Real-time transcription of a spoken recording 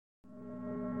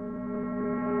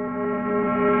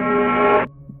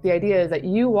The idea is that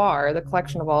you are the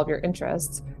collection of all of your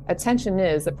interests. Attention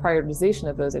is the prioritization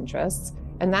of those interests.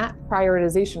 And that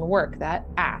prioritization work, that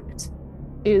act,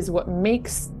 is what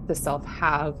makes the self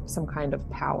have some kind of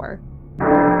power.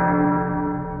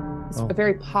 It's a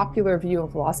very popular view in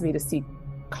philosophy to see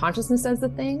consciousness as the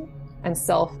thing and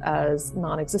self as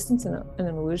non-existence and an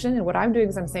illusion. And what I'm doing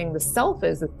is I'm saying the self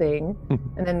is the thing,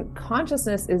 and then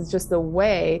consciousness is just the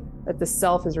way that the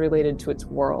self is related to its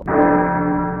world.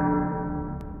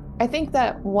 I think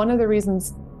that one of the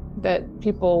reasons that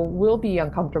people will be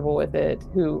uncomfortable with it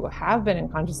who have been in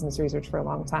consciousness research for a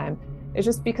long time is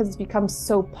just because it's become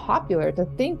so popular to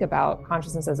think about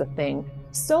consciousness as a thing.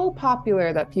 So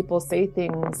popular that people say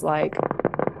things like,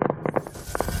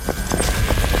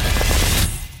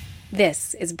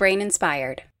 "This is Brain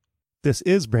Inspired." This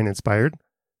is Brain Inspired.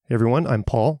 Hey everyone, I'm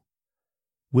Paul.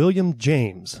 William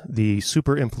James, the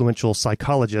super influential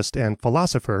psychologist and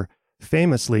philosopher,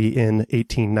 famously in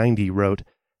 1890 wrote,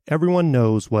 "Everyone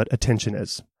knows what attention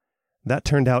is." That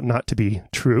turned out not to be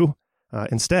true.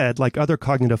 Instead, like other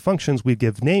cognitive functions we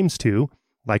give names to,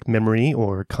 like memory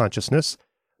or consciousness,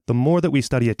 the more that we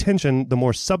study attention, the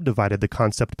more subdivided the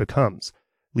concept becomes,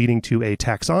 leading to a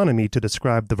taxonomy to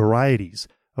describe the varieties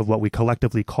of what we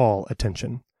collectively call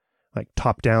attention, like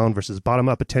top-down versus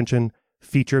bottom-up attention,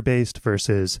 feature-based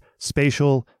versus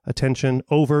spatial attention,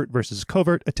 overt versus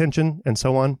covert attention, and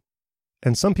so on.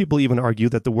 And some people even argue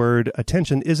that the word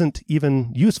attention isn't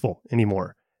even useful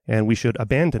anymore, and we should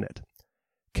abandon it.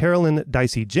 Carolyn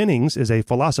Dicey Jennings is a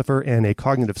philosopher and a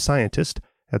cognitive scientist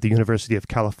at the University of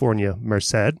California,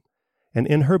 Merced, and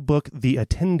in her book, The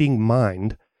Attending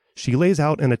Mind, she lays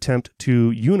out an attempt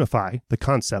to unify the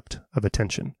concept of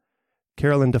attention.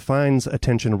 Carolyn defines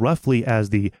attention roughly as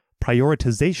the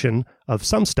prioritization of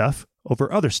some stuff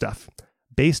over other stuff,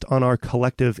 based on our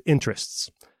collective interests.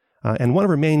 And one of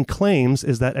her main claims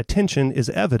is that attention is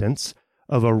evidence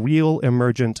of a real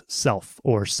emergent self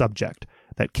or subject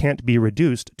that can't be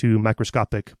reduced to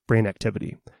microscopic brain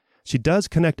activity. She does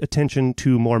connect attention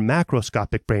to more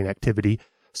macroscopic brain activity,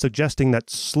 suggesting that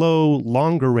slow,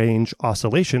 longer-range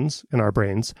oscillations in our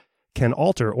brains can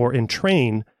alter or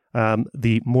entrain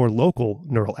the more local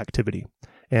neural activity.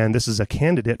 And this is a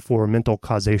candidate for mental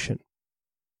causation.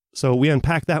 So we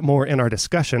unpack that more in our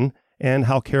discussion and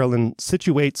how Carolyn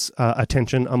situates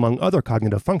attention among other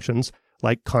cognitive functions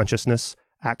like consciousness,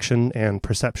 action, and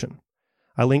perception.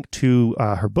 I link to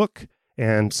her book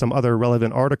and some other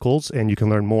relevant articles, and you can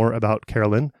learn more about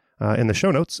Carolyn in the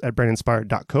show notes at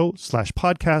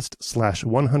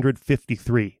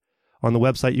braininspired.co/podcast/153. On the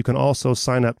website, you can also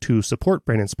sign up to support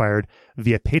Brain Inspired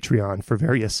via Patreon for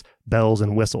various bells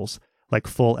and whistles, like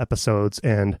full episodes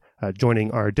and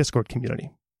joining our Discord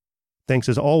community. Thanks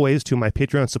as always to my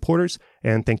Patreon supporters,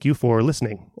 and thank you for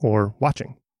listening or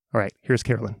watching. All right, here's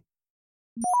Carolyn.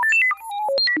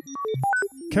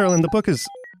 Carolyn, the book is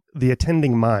The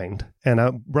Attending Mind,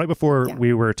 and right before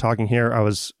we were talking here, I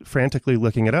was frantically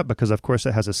looking it up because, of course,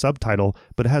 it has a subtitle,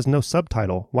 but it has no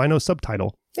subtitle. Why no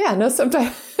subtitle? Yeah, no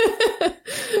subtitle.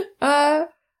 I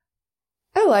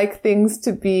like things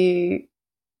to be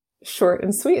short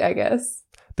and sweet, I guess.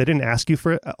 They didn't ask you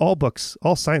for it. All books,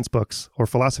 all science books or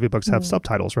philosophy books have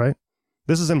subtitles, right?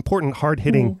 This is important,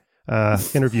 hard-hitting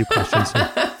interview questions here.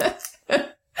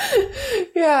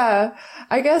 Yeah,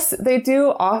 I guess they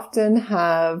do often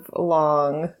have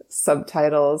long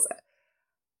subtitles.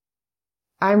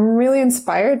 I'm really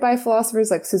inspired by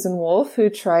philosophers like Susan Wolf, who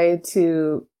try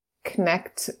to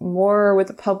connect more with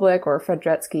the public, or Fred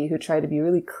Dretske, who try to be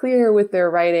really clear with their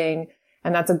writing.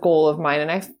 And that's a goal of mine.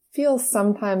 And I feel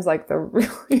sometimes like the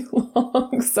really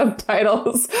long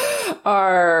subtitles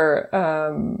are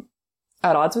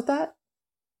at odds with that.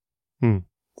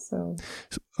 So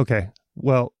okay.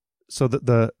 Well, so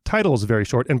the title is very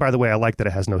short. And by the way, I like that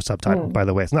it has no subtitle, by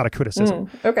the way. It's not a criticism.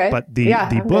 Okay. But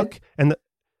the book and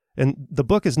the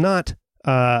book is not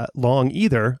long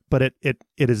either, but it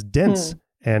is dense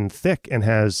and thick and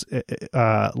has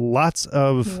lots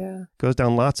of goes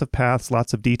down lots of paths,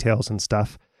 lots of details and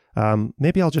stuff.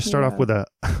 Maybe I'll just start off with a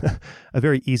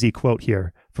very easy quote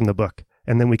here from the book,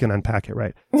 and then we can unpack it,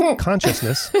 right?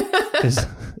 Consciousness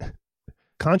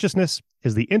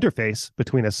is the interface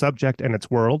between a subject and its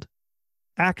world.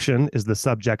 Action is the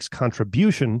subject's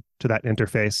contribution to that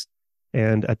interface,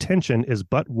 and attention is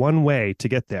but one way to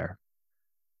get there.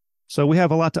 So we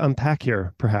have a lot to unpack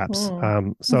here, perhaps.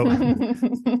 So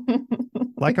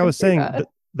like I was saying,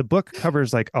 the book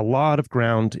covers like a lot of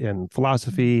ground in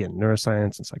philosophy and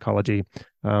neuroscience and psychology.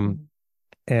 And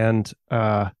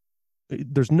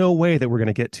there's no way that we're going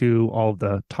to get to all of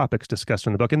the topics discussed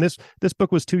in the book. And this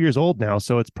book was 2 years old now,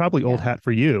 so it's probably old hat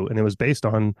for you. And it was based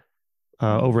on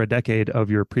over a decade of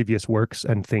your previous works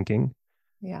and thinking.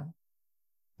 Yeah.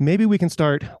 Maybe we can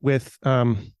start with,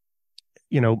 we're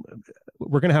going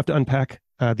to have to unpack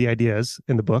the ideas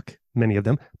in the book, many of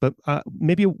them, but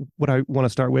maybe what I want to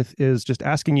start with is just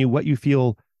asking you what you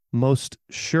feel most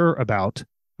sure about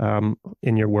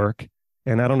in your work.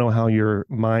 And I don't know how your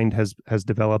mind has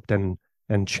developed and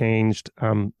changed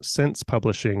since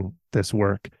publishing this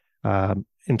work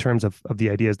in terms of the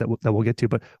ideas that we'll get to.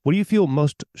 But what do you feel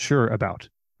most sure about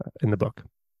in the book?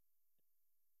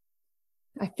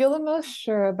 I feel the most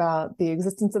sure about the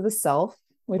existence of the self,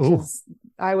 which Ooh. is,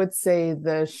 I would say,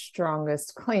 the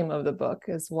strongest claim of the book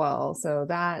as well. So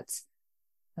that,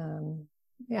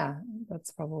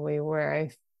 that's probably where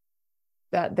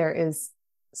that there is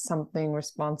something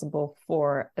responsible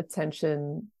for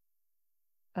attention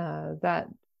that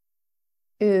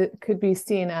it could be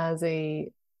seen as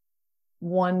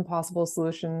one possible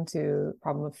solution to the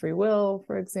problem of free will,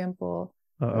 for example,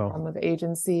 or the problem of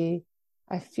agency.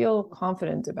 I feel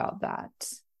confident about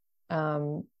that.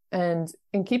 And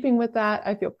in keeping with that,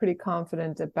 I feel pretty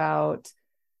confident about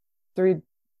the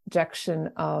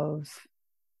rejection of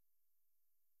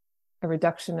a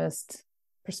reductionist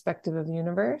perspective of the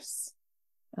universe,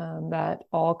 that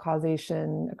all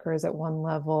causation occurs at one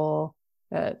level,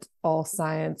 that all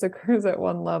science occurs at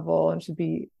one level, and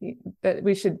that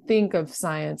we should think of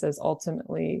science as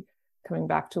ultimately coming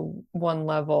back to one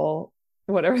level,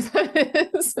 whatever that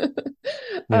is.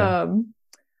 Yeah.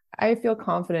 I feel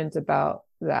confident about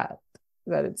that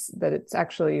it's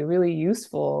actually really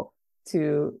useful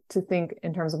to think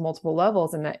in terms of multiple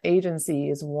levels, and that agency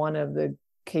is one of the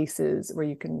cases where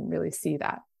you can really see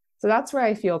that. So that's where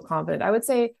I feel confident. I would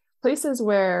say places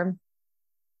where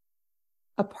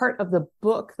a part of the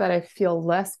book that I feel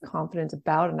less confident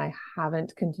about and I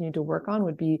haven't continued to work on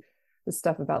would be the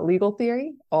stuff about legal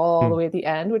theory all the way at the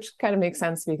end, which kind of makes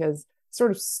sense because it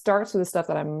sort of starts with the stuff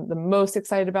that I'm the most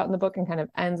excited about in the book and kind of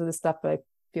ends with the stuff that I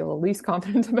feel the least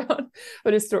confident about,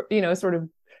 but it's, sort of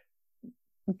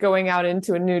going out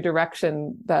into a new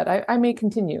direction that I may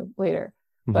continue later.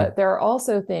 Mm-hmm. But there are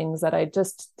also things that I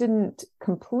just didn't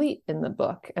complete in the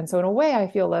book. And so in a way, I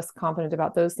feel less confident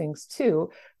about those things too,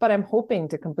 but I'm hoping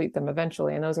to complete them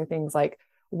eventually. And those are things like,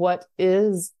 where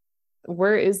is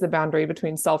the boundary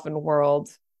between self and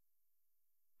world?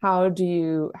 How would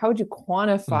you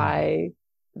quantify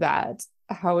that?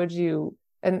 How would you,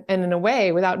 and in a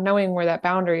way, without knowing where that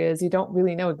boundary is, you don't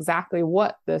really know exactly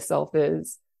what the self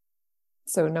is.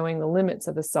 So knowing the limits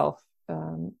of the self,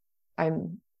 I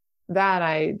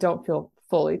don't feel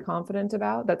fully confident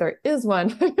about. That there is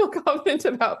one I feel confident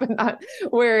about, but not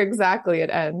where exactly it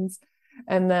ends.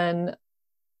 And then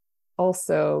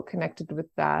also connected with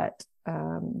that,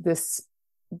 the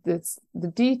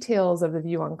details of the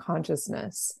view on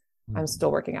consciousness, I'm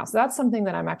still working out. So that's something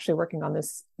that I'm actually working on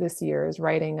this year, is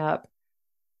writing up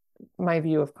my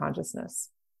view of consciousness,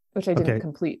 which I didn't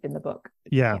complete in the book.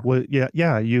 Yeah. Well,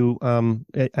 yeah. You,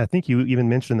 I think you even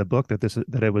mentioned in the book that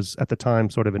it was at the time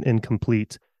sort of an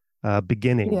incomplete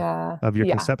beginning of your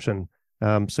conception.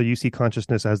 So you see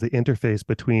consciousness as the interface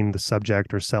between the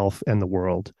subject or self and the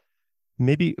world.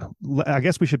 Maybe, I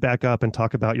guess we should back up and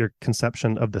talk about your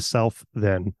conception of the self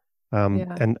then.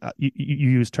 And you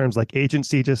use terms like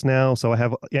agency just now. So I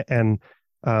have, and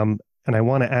I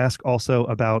want to ask also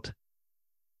about,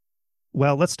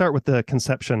 well, let's start with the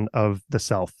conception of the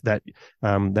self that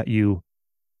you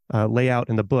lay out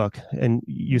in the book. And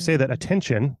you say that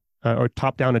attention or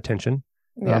top-down attention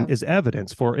is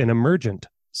evidence for an emergent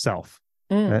self.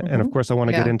 And of course, I want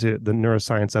to get into the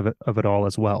neuroscience of it all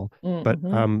as well. But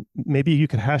maybe you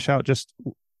could hash out just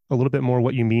a little bit more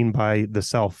what you mean by the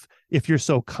self, if you're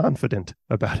so confident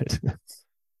about it.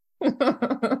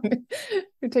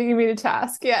 You're taking me to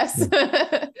task. Yes.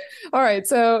 All right.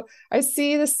 So I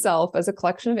see the self as a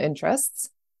collection of interests.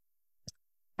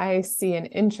 I see an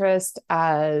interest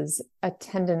as a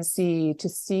tendency to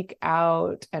seek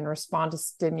out and respond to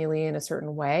stimuli in a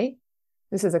certain way.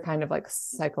 This is a kind of like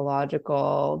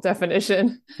psychological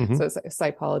definition. So it's a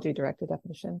psychology directed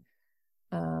definition.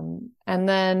 And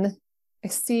then I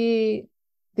see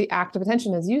the act of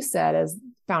attention, as you said, as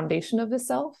foundation of the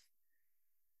self.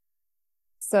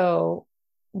 So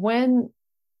when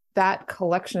that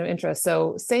collection of interests,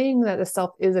 so saying that the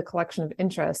self is a collection of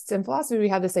interests, in philosophy, we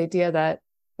have this idea that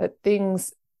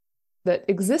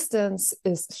existence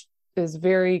is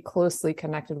very closely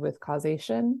connected with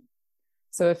causation.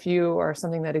 So if you are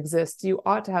something that exists, you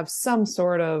ought to have some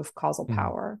sort of causal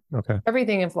power. Okay.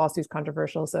 Everything in philosophy is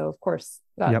controversial. So of course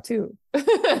that too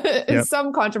is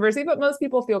some controversy, but most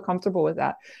people feel comfortable with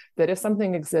that if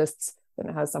something exists, then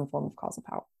it has some form of causal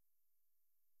power.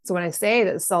 So when I say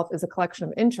that the self is a collection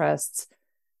of interests,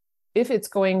 if it's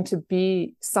going to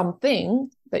be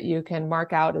something that you can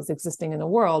mark out as existing in the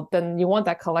world, then you want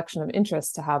that collection of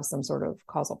interests to have some sort of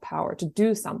causal power to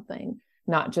do something,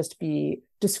 not just be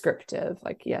descriptive.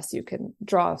 Like, yes, you can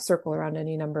draw a circle around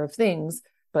any number of things,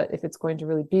 but if it's going to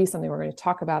really be something we're going to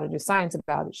talk about and do science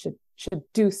about, it should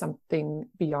do something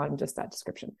beyond just that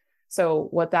description. So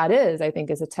what that is, I think,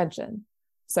 is attention.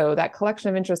 So that collection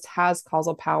of interests has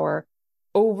causal power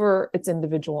over its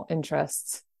individual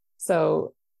interests.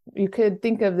 So you could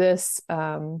think of this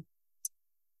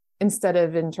instead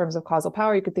of in terms of causal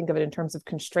power, you could think of it in terms of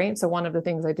constraint. So one of the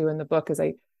things I do in the book is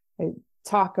I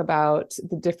talk about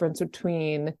the difference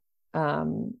between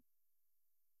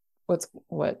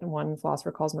what one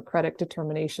philosopher calls macretic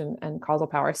determination and causal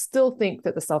power. I still think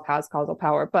that the self has causal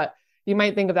power, but you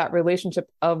might think of that relationship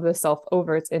of the self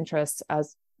over its interests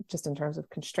as just in terms of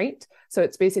constraint. So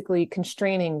it's basically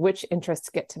constraining which interests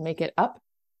get to make it up.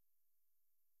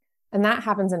 And that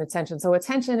happens in attention. So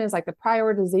attention is like the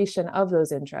prioritization of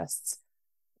those interests.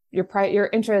 Your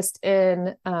interest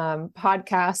in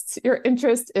podcasts, your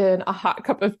interest in a hot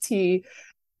cup of tea,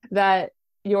 that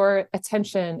your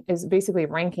attention is basically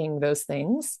ranking those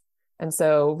things. And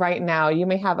so right now you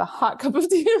may have a hot cup of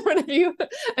tea in front of you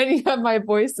and you have my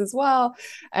voice as well.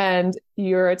 And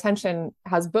your attention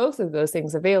has both of those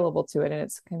things available to it. And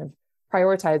it's kind of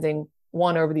prioritizing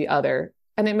one over the other.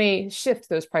 And it may shift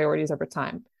those priorities over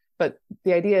time. But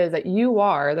the idea is that you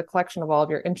are the collection of all of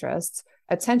your interests.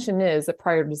 Attention is the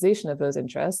prioritization of those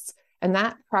interests. And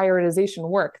that prioritization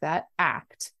work, that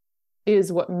act,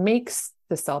 is what makes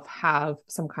the self have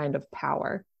some kind of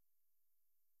power.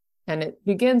 And it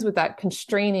begins with that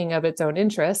constraining of its own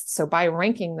interests. So by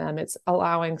ranking them, it's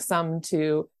allowing some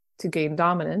to gain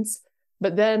dominance.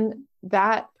 But then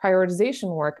that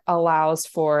prioritization work allows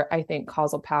for, I think,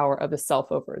 causal power of the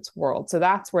self over its world. So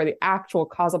that's where the actual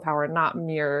causal power, not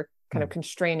mere kind of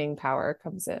constraining power,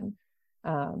 comes in.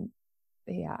 I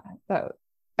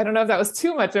don't know if that was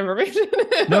too much information.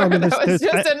 No, I mean, that was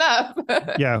just enough.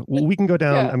 Yeah, we can go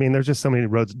down. Yeah. I mean, there's just so many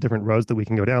different roads that we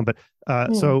can go down. But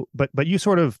but you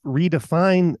sort of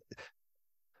redefine.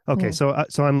 Okay, so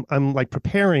I'm like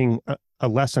preparing a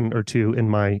lesson or two in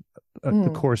my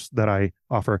the course that I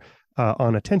offer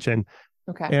on attention.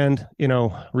 Okay. And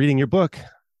reading your book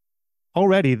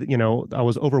already, I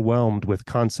was overwhelmed with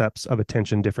concepts of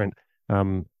attention, different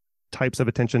types of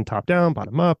attention, top down,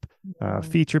 bottom up,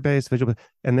 feature based, visual,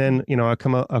 and then I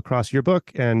come across your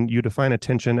book and you define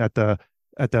attention at the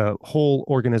whole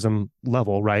organism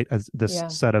level, right, as this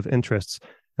set of interests.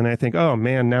 And I think, oh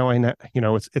man, now I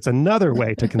know, it's another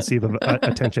way to conceive of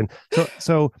attention.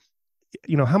 So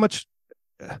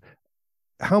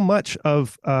how much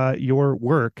of your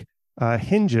work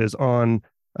hinges on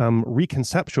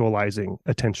reconceptualizing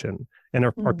attention, and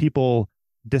are people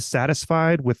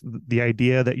dissatisfied with the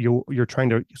idea that you're trying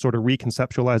to sort of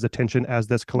reconceptualize attention as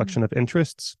this collection of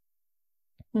interests?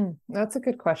 That's a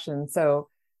good question. So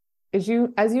as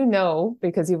you know,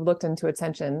 because you've looked into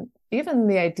attention, even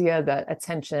the idea that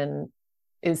attention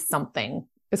is something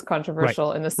is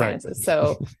controversial in the sciences. Right.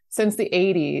 So since the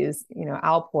 80s,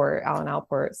 Alan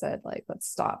Allport said, like, let's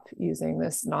stop using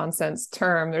this nonsense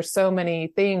term. There's so many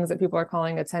things that people are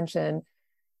calling attention.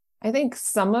 I think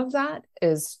some of that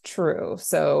is true.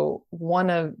 So one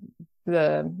of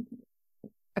a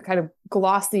kind of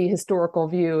glossy historical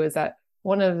view is that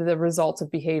one of the results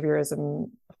of behaviorism,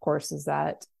 of course, is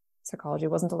that psychology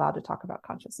wasn't allowed to talk about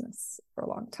consciousness for a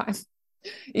long time.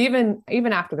 Even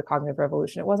after the cognitive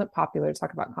revolution, it wasn't popular to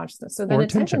talk about consciousness. So then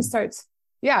attention starts,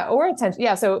 or attention.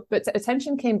 Yeah. So, but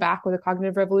attention came back with the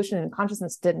cognitive revolution and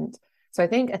consciousness didn't. So I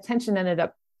think attention ended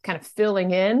up kind of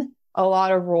filling in a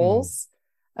lot of roles.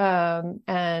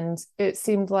 And it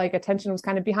seemed like attention was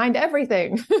kind of behind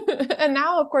everything. And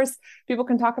now, of course, people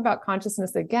can talk about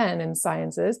consciousness again in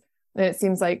sciences. And it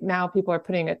seems like now people are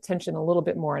putting attention a little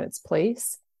bit more in its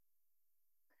place.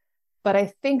 But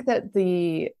I think that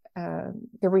the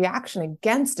reaction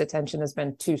against attention has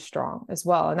been too strong as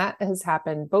well. And that has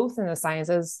happened both in the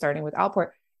sciences, starting with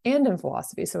Allport, and in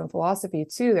philosophy. So in philosophy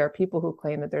too, there are people who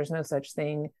claim that there's no such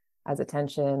thing as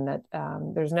attention, that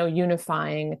there's no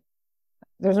unifying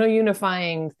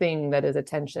thing that is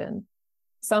attention.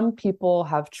 Some people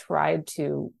have tried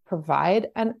to provide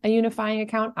a unifying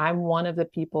account. I'm one of the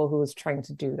people who is trying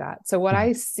to do that. So what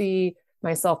I see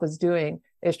myself as doing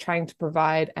is trying to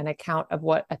provide an account of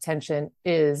what attention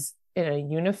is in a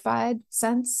unified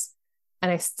sense.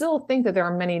 And I still think that there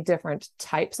are many different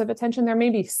types of attention. There may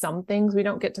be some things we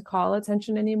don't get to call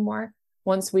attention anymore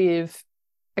once we've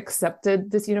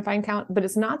accepted this unifying account, but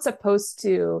it's not supposed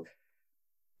to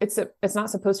it's not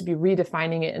supposed to be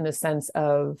redefining it in the sense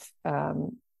of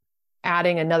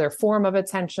adding another form of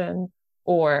attention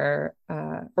or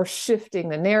shifting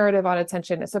the narrative on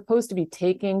attention. It's supposed to be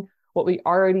taking what we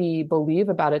already believe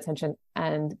about attention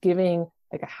and giving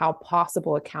like a how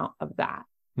possible account of that.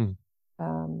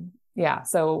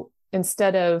 So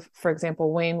instead of, for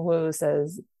example, Wayne Wu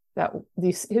says that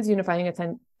his unifying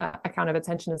account of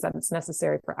attention is that it's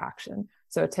necessary for action.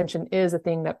 So attention is a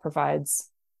thing that provides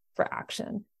for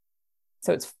action.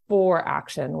 So it's for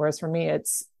action, whereas for me,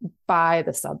 it's by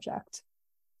the subject.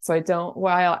 So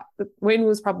while Wayne Wu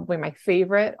is probably my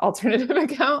favorite alternative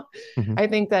account, I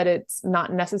think that it's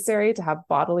not necessary to have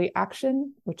bodily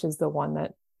action, which is the one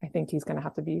that I think he's going to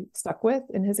have to be stuck with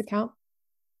in his account.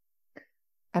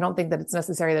 I don't think that it's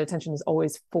necessary that attention is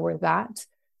always for that.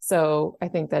 So I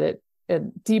think that a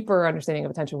deeper understanding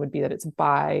of attention would be that it's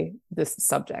by this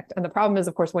subject. And the problem is,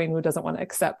 of course, Wayne Wu doesn't want to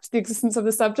accept the existence of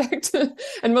the subject,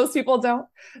 and most people don't.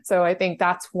 So I think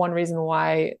that's one reason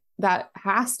why that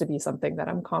has to be something that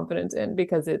I'm confident in,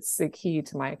 because it's the key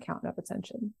to my account of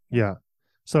attention. Yeah.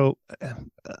 So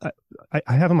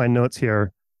I have in my notes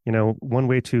here, one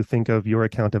way to think of your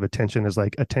account of attention is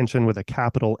like attention with a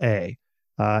capital A.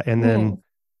 And then,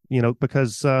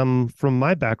 because from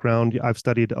my background, I've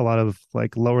studied a lot of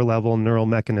like lower level neural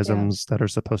mechanisms that are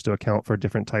supposed to account for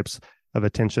different types of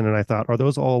attention. And I thought, are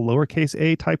those all lowercase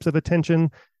a types of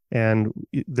attention? And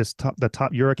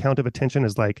your account of attention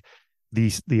is like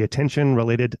the attention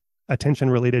related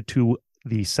to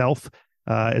the self.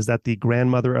 Is that the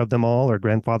grandmother of them all or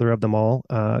grandfather of them all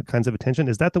kinds of attention?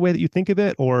 Is that the way that you think of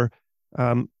it? Or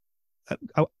I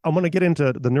want to get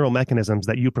into the neural mechanisms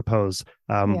that you propose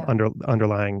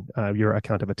underlying your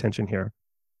account of attention here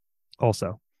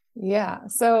also. Yeah.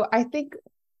 So I think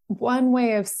one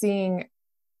way of seeing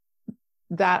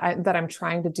that I'm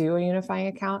trying to do a unifying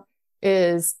account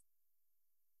is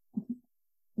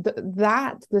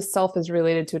that the self is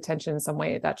related to attention in some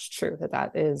way. That's true,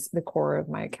 that is the core of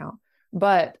my account.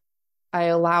 But I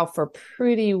allow for a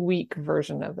pretty weak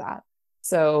version of that.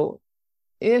 So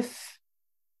if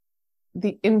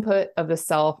the input of the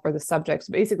self or the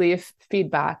subject, basically if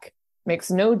feedback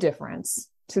makes no difference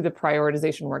to the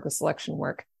prioritization work, the selection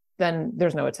work, then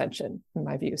there's no attention in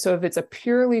my view. So if it's a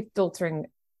purely filtering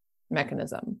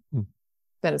mechanism,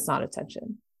 then it's not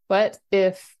attention. But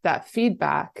if that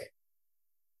feedback,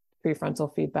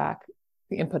 prefrontal feedback,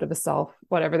 the input of the self,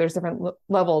 whatever, there's different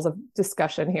levels of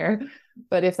discussion here.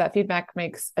 But if that feedback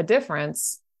makes a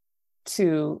difference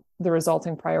to the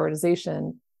resulting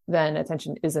prioritization, then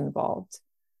attention is involved.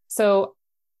 So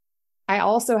I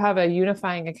also have a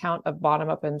unifying account of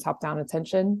bottom-up and top-down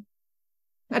attention.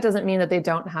 That doesn't mean that they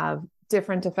don't have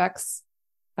different effects.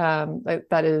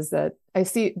 That is that I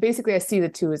see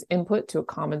the two as input to a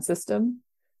common system.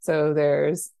 So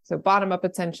bottom-up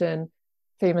attention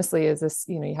famously is this,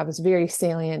 you have this very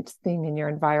salient thing in your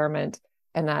environment,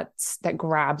 and that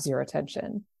grabs your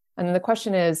attention. And then the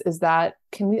question is that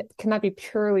can that be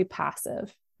purely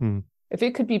passive? If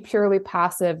it could be purely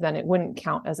passive, then it wouldn't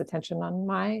count as attention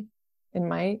in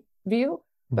my view.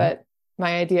 But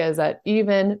my idea is that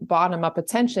even bottom-up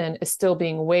attention is still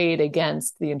being weighed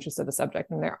against the interests of the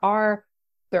subject. And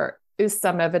there is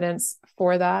some evidence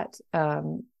for that.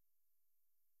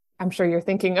 I'm sure you're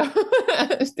thinking of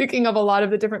a lot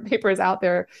of the different papers out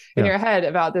there in your head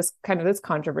about this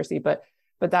controversy. But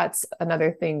that's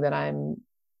another thing that I'm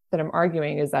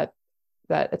arguing, is that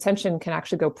attention can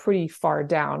actually go pretty far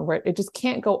down, where it just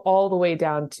can't go all the way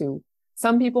down to,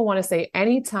 some people want to say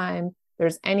anytime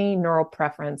there's any neural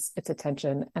preference, it's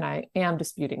attention. And I am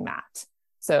disputing that.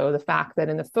 So the fact that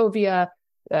in the fovea,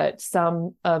 that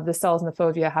some of the cells in the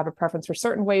fovea have a preference for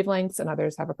certain wavelengths and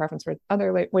others have a preference for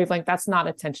other wavelength, that's not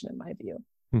attention in my view.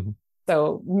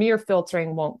 So mere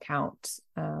filtering won't count.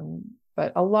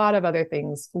 But a lot of other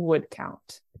things would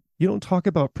count. You don't talk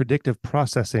about predictive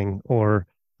processing or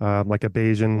like a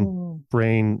Bayesian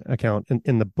brain account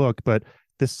in the book, but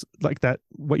this, like that,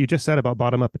 what you just said about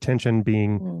bottom-up attention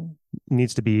being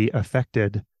needs to be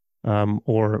affected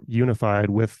or unified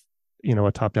with,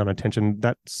 a top-down attention,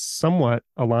 that somewhat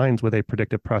aligns with a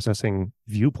predictive processing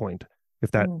viewpoint, if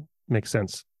that makes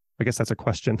sense. I guess that's a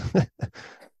question.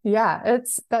 Yeah,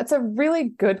 that's a really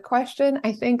good question.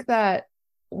 I think that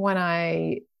when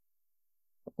I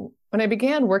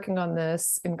began working on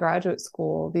this in graduate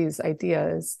school, these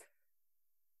ideas,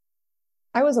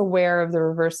 I was aware of the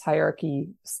reverse hierarchy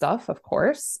stuff, of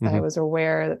course. I was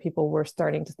aware that people were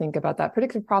starting to think about that.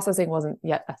 Predictive processing wasn't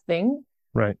yet a thing.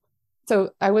 Right.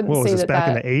 So I wouldn't say was this that back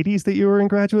in the 80s that you were in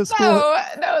graduate school?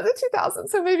 No, the 2000s.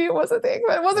 So maybe it was a thing,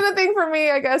 but it wasn't a thing for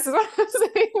me, I guess, is what I'm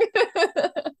saying.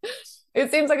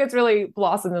 It seems like it's really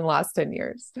blossomed in the last 10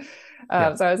 years.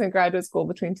 Yeah. So I was in graduate school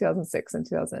between 2006 and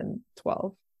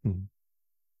 2012. Mhm.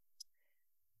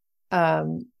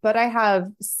 But I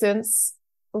have since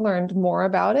learned more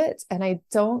about it, and I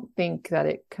don't think that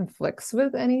it conflicts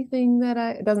with anything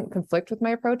it doesn't conflict with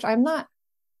my approach. I'm not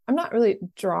really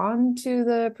drawn to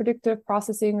the predictive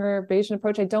processing or Bayesian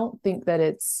approach. I don't think that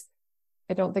it's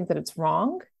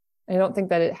wrong. I don't think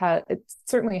that it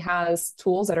certainly has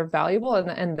tools that are valuable.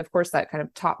 And of course that kind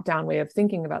of top down way of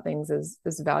thinking about things is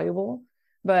valuable.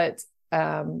 But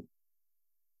yeah,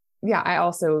 I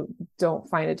also don't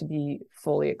find it to be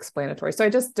fully explanatory. So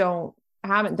I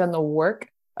haven't done the work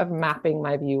of mapping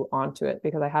my view onto it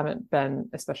because I haven't been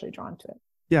especially drawn to it.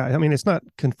 Yeah, I mean, it's not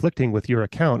conflicting with your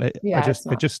account. It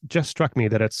just struck me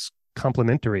that it's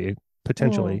complementary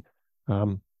potentially.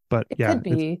 But it yeah, could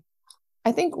be.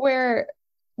 I think where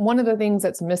one of the things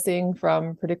that's missing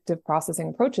from predictive processing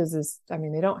approaches is, I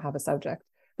mean, they don't have a subject,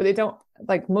 but they don't,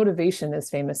 like, motivation is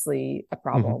famously a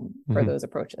problem for those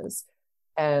approaches.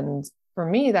 And for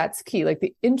me, that's key. Like,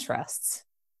 the interests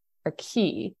are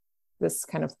key. This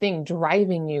kind of thing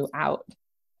driving you out.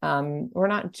 We're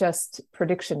not just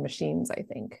prediction machines, I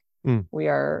think. We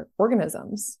are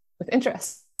organisms with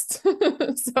interests.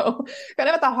 So kind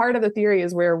of at the heart of the theory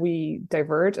is where we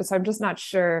diverge. And so I'm just not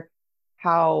sure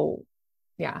how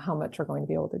much I'm going to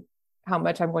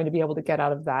be able to get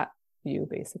out of that view,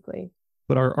 basically.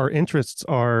 But our interests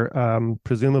are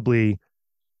presumably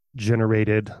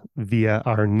generated via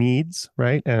our needs,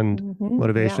 right? And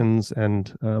motivations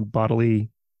and bodily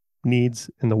needs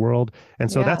in the world.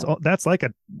 And so that's like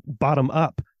a bottom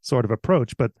up sort of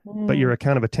approach, but your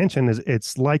account of attention is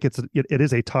it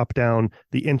is a top down.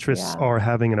 The interests are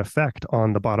having an effect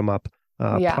on the bottom up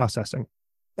processing.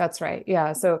 That's right.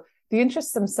 Yeah. So the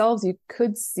interests themselves you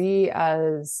could see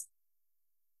as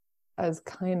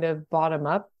kind of bottom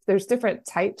up. There's different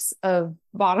types of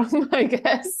bottom, I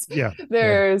guess. Yeah.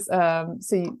 There's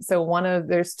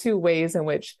there's two ways in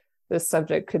which the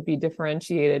subject could be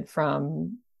differentiated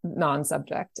from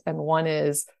non-subject, and one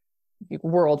is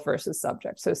world versus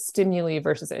subject, so stimuli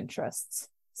versus interests.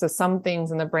 So some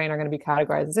things in the brain are going to be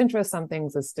categorized as interests, some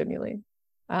things as stimuli,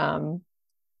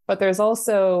 but there's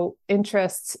also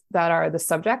interests that are the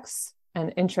subjects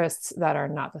and interests that are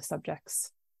not the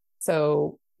subjects.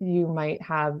 So you might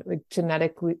have like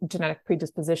genetic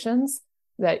predispositions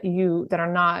that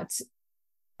are not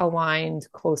aligned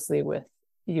closely with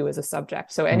you as a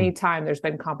subject. So anytime there's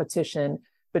been competition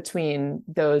between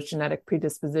those genetic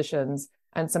predispositions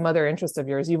and some other interest of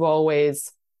yours, you've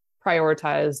always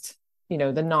prioritized,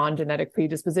 the non-genetic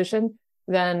predisposition,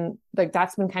 then like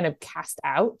that's been kind of cast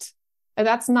out. And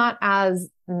that's not as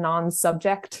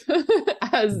non-subject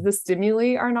as the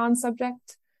stimuli are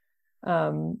non-subject.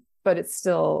 But it's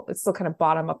still kind of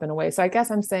bottom up in a way. So I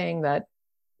guess I'm saying that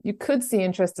you could see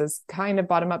interest as kind of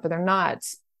bottom up, but they're not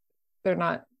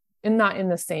in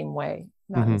the same way,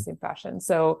 not in the same fashion.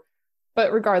 So,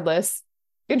 but regardless,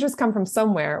 interests come from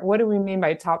somewhere. What do we mean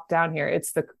by top down here?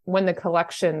 It's when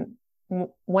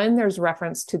there's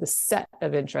reference to the set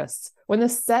of interests, when the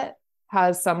set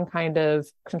has some kind of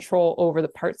control over the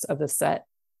parts of the set,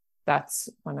 that's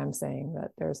when I'm saying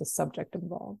that there's a subject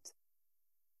involved.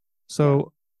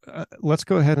 So let's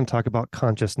go ahead and talk about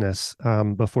consciousness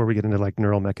before we get into like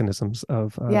neural mechanisms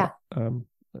of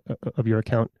your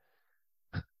account.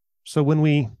 So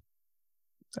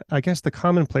I guess the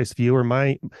commonplace view, or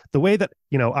the way that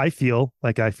I feel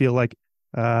like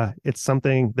it's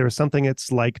something. There's something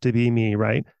it's like to be me,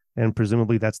 right? And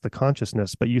presumably that's the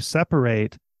consciousness. But you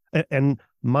separate, and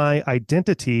my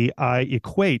identity I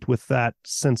equate with that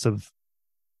sense of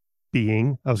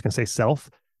being. I was going to say self,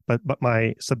 but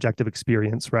my subjective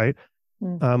experience, right?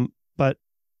 But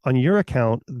on your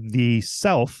account, the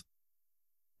self,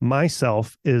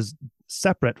 myself, is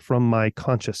separate from my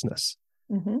consciousness.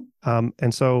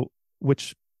 And so,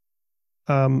 which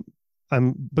I'm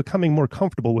becoming more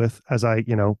comfortable with as I,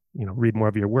 read more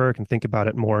of your work and think about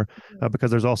it more,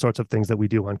 because there's all sorts of things that we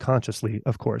do unconsciously,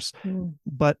 of course.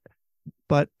 But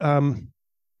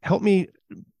help me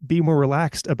be more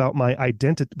relaxed about my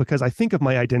identity, because I think of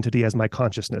my identity as my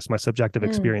consciousness, my subjective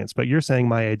experience. But you're saying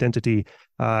my identity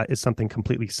is something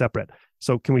completely separate.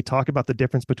 So can we talk about the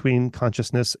difference between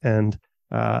consciousness and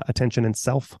attention and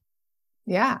self?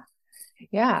 Yeah.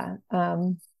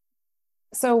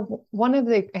 So one of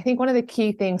the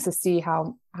key things to see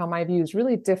how my view is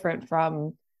really different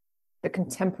from the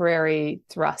contemporary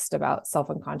thrust about self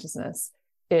and consciousness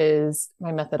is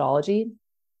my methodology.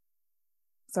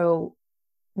 So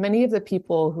many of the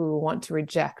people who want to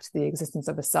reject the existence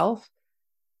of a self,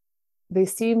 they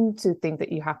seem to think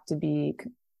that you have to be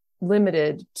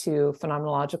limited to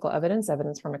phenomenological evidence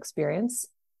from experience.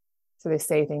 So they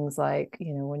say things like,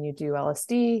 when you do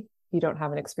LSD, you don't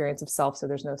have an experience of self, so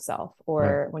there's no self.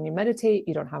 Or when you meditate,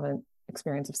 you don't have an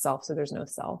experience of self, so there's no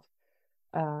self.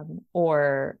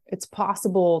 Or it's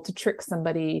possible to trick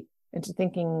somebody into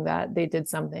thinking that they did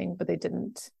something, but they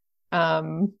didn't.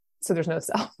 So there's no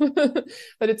self.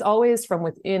 But it's always from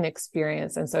within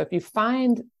experience. And so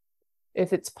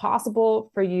if it's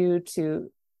possible for you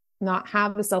to not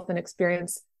have the self in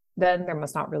experience, then there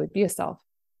must not really be a self.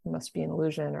 It must be an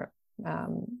illusion or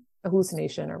a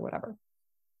hallucination or whatever.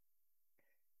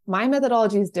 My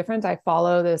methodology is different. I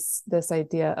follow this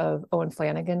idea of Owen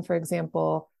Flanagan, for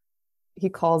example. He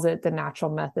calls it the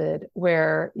natural method,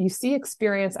 where you see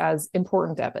experience as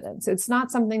important evidence. It's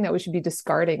not something that we should be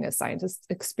discarding as scientists.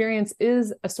 Experience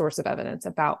is a source of evidence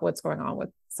about what's going on with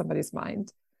somebody's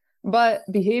mind. But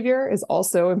behavior is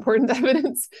also important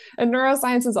evidence, and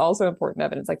neuroscience is also important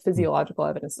evidence, like physiological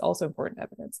evidence is also important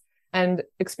evidence. And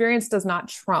experience does not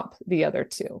trump the other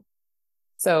two.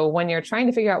 So when you're trying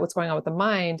to figure out what's going on with the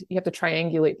mind, you have to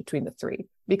triangulate between the three,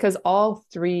 because all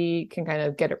three can kind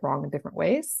of get it wrong in different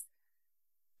ways.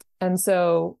 And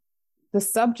so the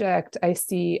subject I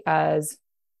see as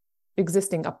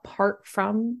existing apart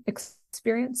from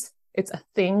experience. It's a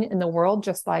thing in the world,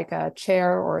 just like a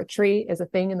chair or a tree is a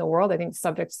thing in the world. I think the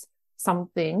subject's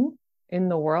something in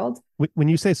the world. When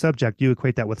you say subject, you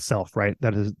equate that with self, right?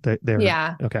 That is there.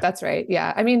 Yeah, okay. That's right.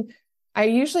 Yeah. I mean, I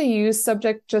usually use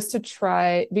subject just to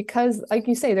try, because like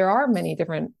you say, there are many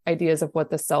different ideas of what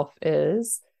the self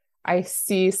is. I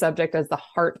see subject as the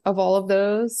heart of all of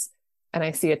those. And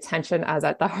I see attention as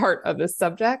at the heart of the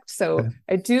subject. So okay.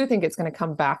 I do think it's going to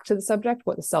come back to the subject,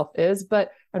 what the self is,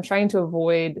 but I'm trying to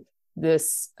avoid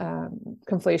this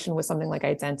conflation with something like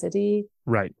identity.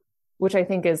 Right. Which I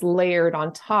think is layered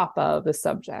on top of the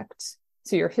subject.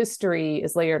 So your history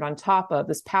is layered on top of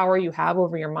this power you have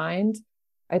over your mind.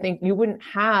 I think you wouldn't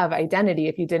have identity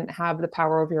if you didn't have the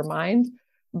power over your mind,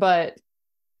 but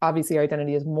obviously your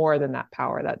identity is more than that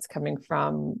power. That's coming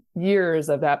from years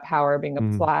of that power being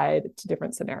applied to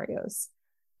different scenarios.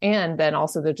 And then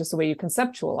also just the way you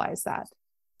conceptualize that.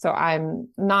 So I'm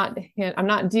not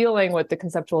dealing with the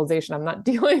conceptualization. I'm not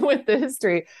dealing with the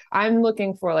history. I'm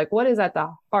looking for like, what is at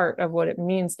the heart of what it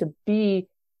means to be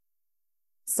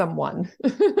someone?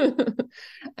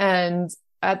 And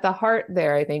at the heart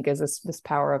there, I think, is this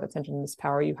power of attention, this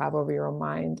power you have over your own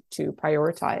mind to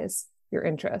prioritize your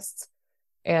interests.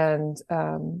 And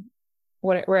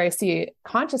where I see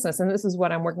consciousness, and this is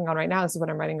what I'm working on right now, this is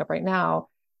what I'm writing up right now,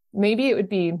 maybe it would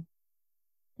be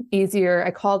easier.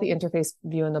 I call the interface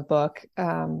view in the book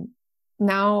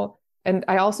now, and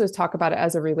I also talk about it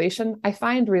as a relation. I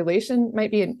find relation might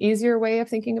be an easier way of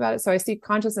thinking about it. So I see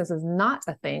consciousness as not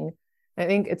a thing. I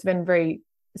think it's been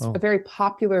a very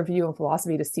popular view in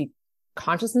philosophy to see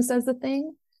consciousness as the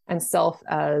thing and self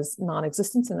as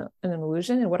non-existence and an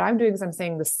illusion. And what I'm doing is I'm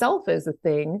saying the self is a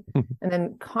thing, and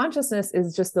then consciousness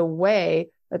is just the way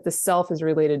that the self is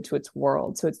related to its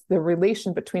world. So it's the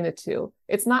relation between the two.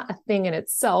 It's not a thing in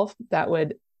itself that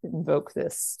would invoke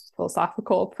this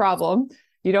philosophical problem.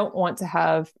 You don't want to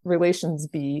have relations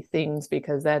be things,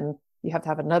 because then you have to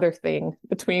have another thing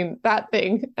between that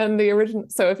thing and the original.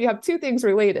 So if you have two things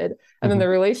related, and then the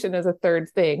relation is a third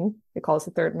thing, they call this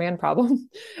a third man problem,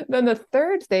 then the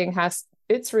third thing has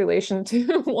its relation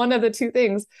to one of the two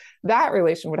things. That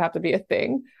relation would have to be a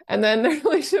thing. And then the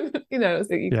relation,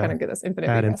 so you kind of get this infinite.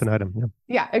 Ad infinitum.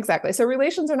 Yeah, exactly. So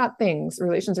relations are not things.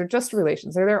 Relations are just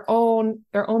relations. They're their own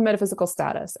metaphysical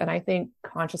status. And I think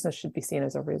consciousness should be seen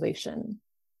as a relation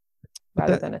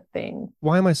rather than a thing.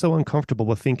 Why am I so uncomfortable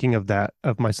with thinking of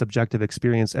my subjective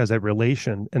experience as a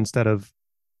relation instead of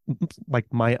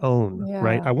like my own,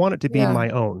 right? I want it to be my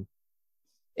own.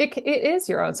 It is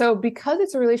your own. So because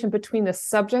it's a relation between the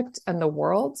subject and the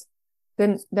world,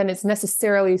 then it's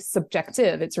necessarily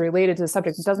subjective. It's related to the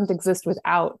subject. It doesn't exist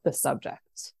without the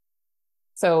subject.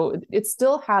 So it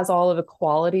still has all of the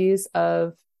qualities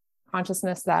of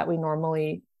consciousness that we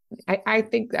normally, I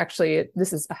think actually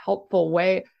this is a helpful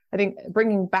way. I think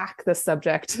bringing back the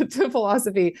subject to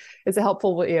philosophy is a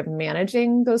helpful way of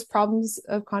managing those problems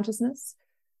of consciousness,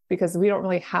 because we don't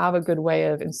really have a good way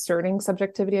of inserting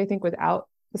subjectivity, I think, without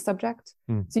the subject.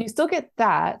 So you still get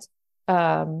that.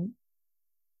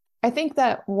 I think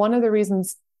that one of the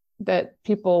reasons that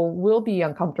people will be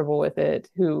uncomfortable with it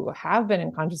who have been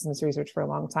in consciousness research for a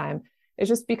long time is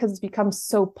just because it's become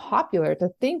so popular to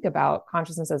think about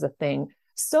consciousness as a thing,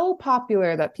 so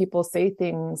popular that people say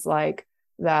things like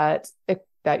that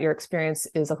your experience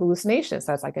is a hallucination.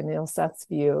 So that's like a Neil Seth's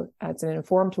view. It's an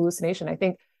informed hallucination. I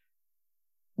think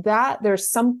that there's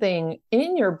something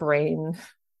in your brain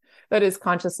that is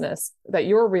consciousness that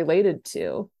you're related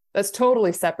to, that's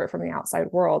totally separate from the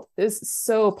outside world, is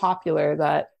so popular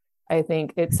that I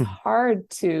think it's hard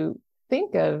to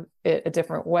think of it a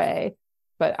different way.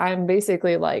 But I'm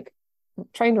basically like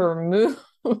trying to remove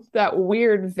that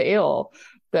weird veil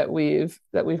that we've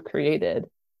created.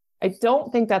 I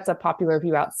don't think that's a popular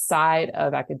view outside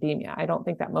of academia. I don't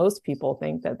think that most people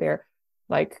think that they're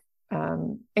like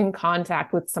in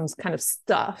contact with some kind of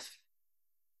stuff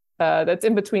that's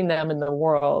in between them and the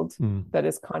world that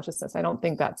is consciousness. I don't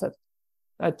think that's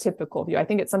a typical view. I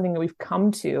think it's something that we've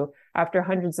come to after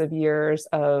hundreds of years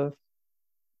of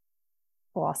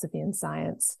philosophy and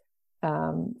science.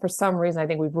 For some reason, I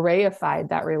think we've reified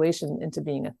that relation into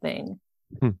being a thing.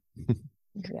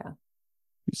 Yeah.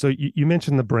 So you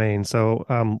mentioned the brain. So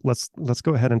let's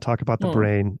go ahead and talk about the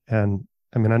brain. And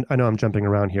I mean, I know I'm jumping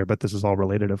around here, but this is all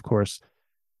related, of course.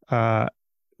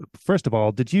 First of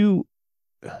all, did you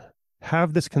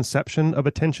have this conception of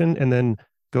attention and then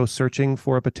go searching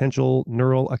for a potential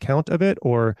neural account of it?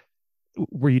 Or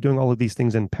were you doing all of these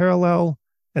things in parallel?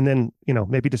 And then,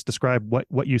 maybe just describe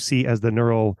what you see as the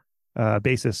neural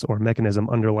basis or mechanism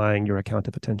underlying your account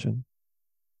of attention.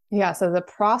 Yeah, so the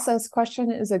process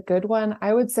question is a good one.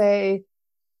 I would say...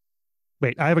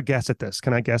 Wait, I have a guess at this.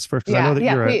 Can I guess first? Because I know that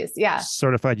you're a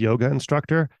certified yoga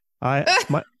instructor. My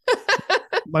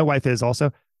wife is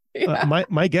also.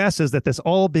 My guess is that this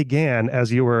all began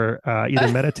as you were either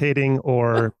meditating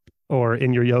or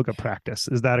in your yoga practice.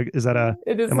 Is that a?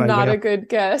 It is not a good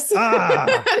guess.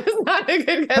 It is not a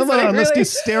good guess. Come on, let's do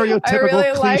stereotypical I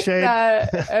really like cliche.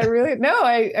 that.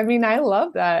 I mean, I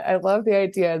love that. I love the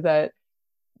idea that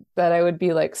I would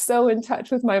be like so in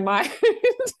touch with my mind.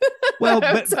 Well,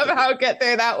 but somehow get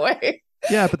there that way.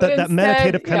 Yeah, but that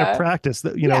meditative kind of practice,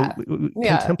 that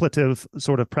contemplative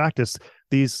sort of practice,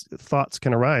 these thoughts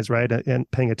can arise, right? And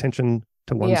paying attention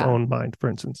to one's own mind, for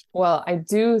instance. Well, I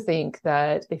do think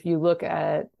that if you look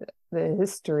at the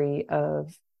history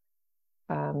of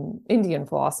Indian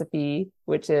philosophy,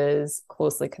 which is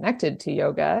closely connected to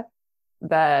yoga,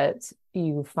 that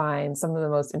you find some of the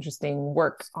most interesting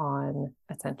work on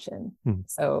attention.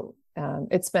 So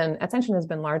attention has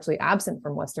been largely absent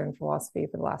from Western philosophy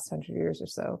for the last 100 years or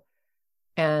so.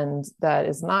 And that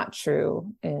is not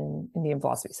true in Indian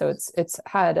philosophy. So it's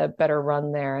had a better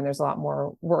run there, and there's a lot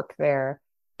more work there.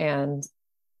 And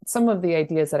some of the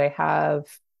ideas that I have,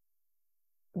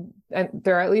 and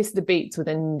there are at least debates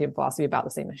within Indian philosophy about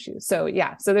the same issues. So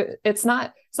it's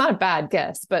not a bad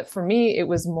guess, but for me, it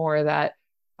was more that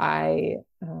I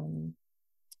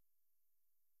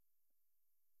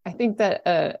think that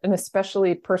an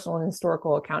especially personal and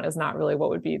historical account is not really what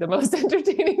would be the most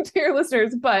entertaining to your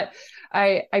listeners. But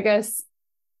I guess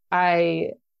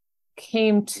I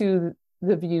came to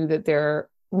the view that there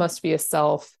must be a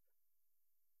self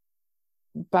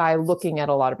by looking at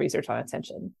a lot of research on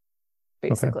attention,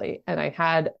 basically. Okay. And I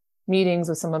had meetings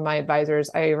with some of my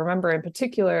advisors. I remember in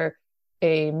particular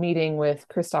a meeting with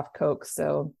Christoph Koch.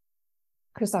 So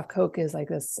Christoph Koch is like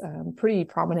this pretty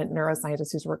prominent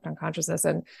neuroscientist who's worked on consciousness.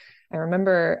 And I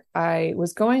remember I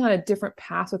was going on a different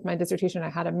path with my dissertation. I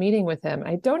had a meeting with him.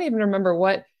 I don't even remember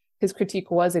what his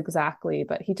critique was exactly,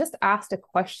 but he just asked a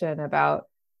question about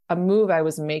a move I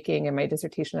was making in my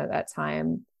dissertation at that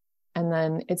time. And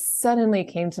then it suddenly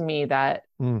came to me that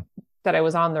I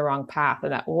was on the wrong path,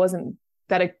 and that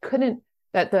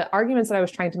the arguments that I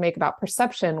was trying to make about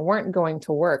perception weren't going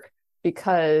to work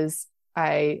because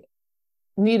I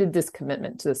needed this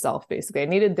commitment to the self, basically. I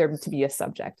needed there to be a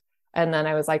subject. And then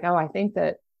I was like, I think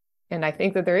that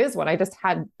there is one. I just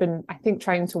had been, I think,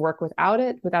 trying to work without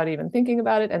it, without even thinking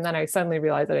about it. And then I suddenly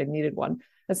realized that I needed one.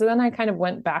 And so then I kind of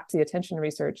went back to the attention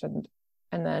research, and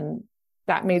then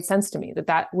that made sense to me,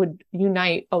 that would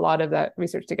unite a lot of that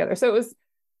research together. So it was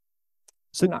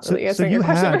not really answering your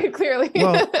question very clearly.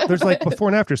 Well, there's like before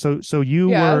and after. So you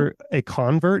were a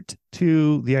convert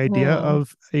to the idea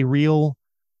of a real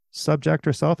subject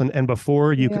or self, and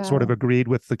before you could sort of agreed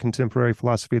with the contemporary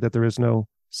philosophy that there is no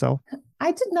self?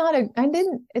 I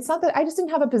didn't. It's not that I just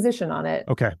didn't have a position on it.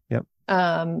 Okay. Yep.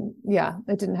 I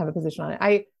didn't have a position on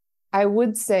it. I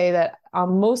would say that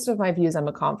on most of my views, I'm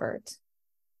a convert.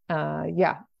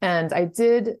 And I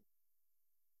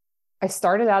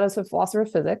started out as a philosopher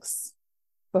of physics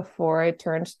before I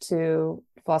turned to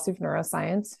philosophy of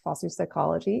neuroscience, philosophy of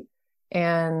psychology.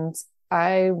 And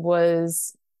I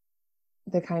was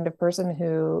the kind of person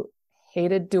who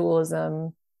hated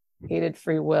dualism, hated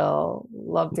free will,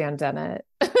 loved Dan Dennett.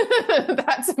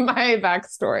 That's my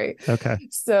backstory. Okay.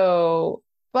 So,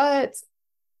 but,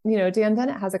 Dan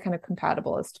Dennett has a kind of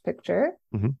compatibilist picture.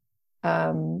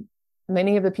 Mm-hmm.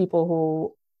 Many of the people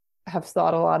who have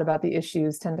thought a lot about the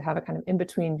issues tend to have a kind of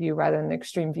in-between view rather than an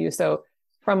extreme view. So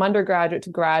from undergraduate to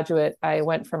graduate, I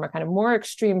went from a kind of more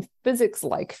extreme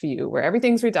physics-like view where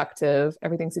everything's reductive,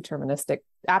 everything's deterministic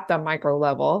at the micro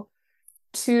level,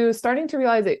 to starting to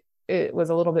realize it was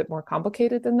a little bit more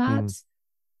complicated than that.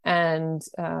 And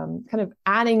kind of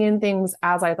adding in things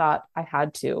as I thought I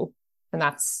had to. And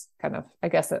that's kind of, I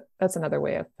guess that's another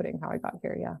way of putting how I got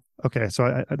here. Yeah. Okay.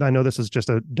 So I know this is just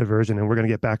a diversion and we're going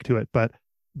to get back to it, but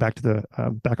back to the,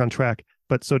 back on track.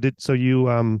 But so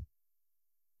you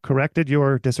corrected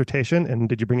your dissertation and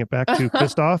did you bring it back to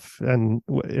Christoph? And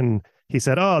he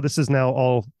said, oh, this is now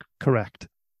all correct.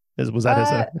 Was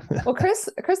that well,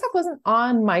 Christoph wasn't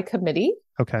on my committee.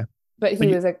 Okay. But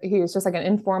he was just like an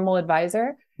informal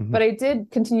advisor. Mm-hmm. But I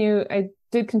did continue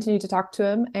to talk to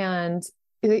him, and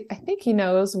I think he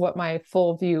knows what my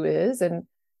full view is, and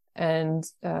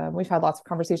we've had lots of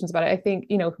conversations about it. I think,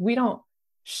 we don't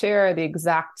share the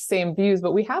exact same views,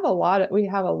 but we have a lot of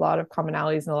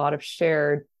commonalities and a lot of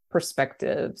shared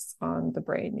perspectives on the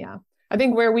brain. Yeah. I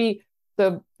think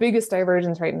the biggest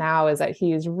divergence right now is that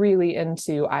he is really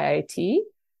into IIT.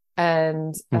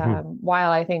 And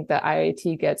while I think that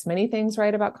IIT gets many things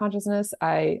right about consciousness,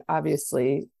 I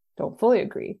obviously don't fully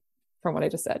agree from what I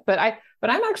just said. But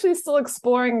I'm actually still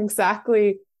exploring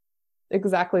exactly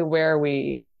where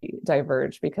we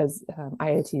diverge, because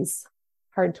IIT is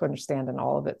hard to understand, and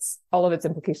all of its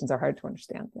implications are hard to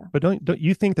understand. Yeah. But don't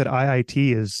you think that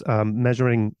IIT is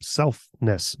measuring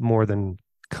selfness more than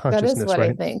consciousness? That is what right?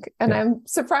 I think. And I'm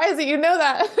surprised that you know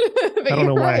that. I don't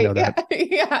know why I know that.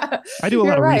 Yeah. I do a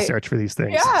lot of research for these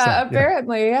things. Yeah,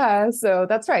 apparently. Yeah. So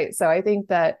that's right. So I think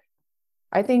that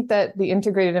the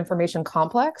integrated information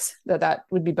complex, that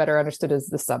would be better understood as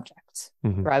the subject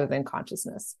rather than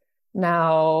consciousness.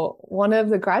 Now, one of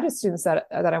the graduate students that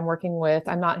I'm working with,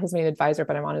 I'm not his main advisor,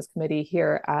 but I'm on his committee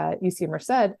here at UC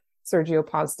Merced, Sergio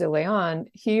Ponce de Leon,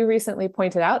 he recently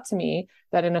pointed out to me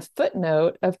that in a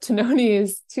footnote of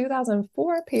Tononi's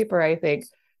 2004 paper, I think,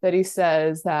 that he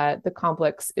says that the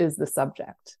complex is the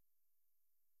subject.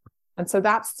 And so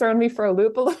that's thrown me for a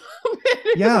loop a little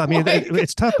bit. Yeah, I mean,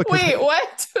 it's tough because... Wait,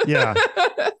 what? Yeah.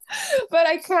 But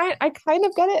I kind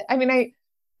of get it. I mean,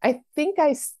 I think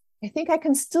I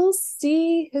can still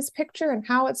see his picture and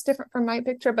how it's different from my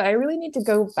picture, but I really need to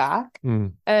go back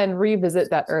and revisit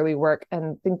that early work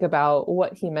and think about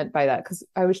what he meant by that. Because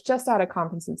I was just at a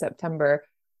conference in September.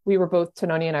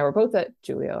 Tononi and I were both at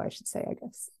Julio, I should say, I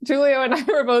guess. Julio and I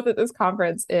were both at this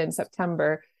conference in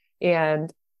September.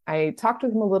 And I talked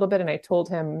with him a little bit and I told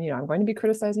him, I'm going to be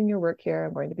criticizing your work here.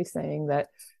 I'm going to be saying that.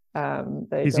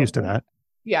 He's used to that.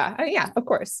 Yeah. Yeah, of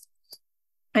course.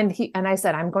 And I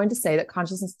said, I'm going to say that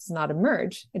consciousness does not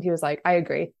emerge. And he was like, I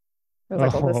agree. I was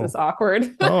like, well, this is awkward.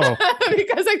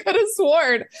 Because I could have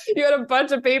sworn you had a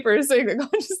bunch of papers saying that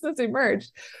consciousness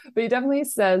emerged. But he definitely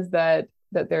says that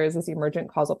there is this emergent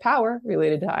causal power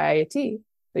related to IIT,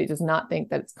 but he does not think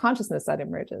that it's consciousness that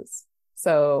emerges.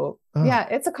 So yeah,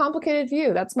 it's a complicated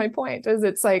view. That's my point, is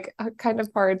it's like kind of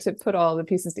hard to put all the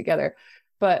pieces together.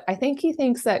 But I think he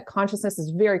thinks that consciousness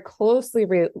is very closely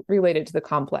related to the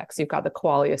complex. You've got the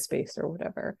qualia space or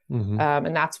whatever.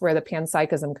 And that's where the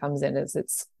panpsychism comes in, is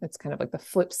it's kind of like the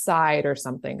flip side or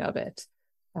something of it.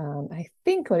 I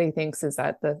think what he thinks is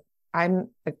that I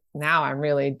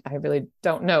really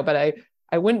don't know, but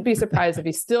I wouldn't be surprised if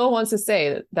he still wants to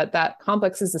say that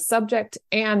complex is the subject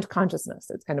and consciousness.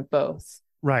 It's kind of both.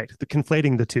 Right. The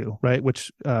conflating the two, right?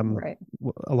 Which a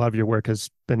lot of your work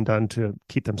has been done to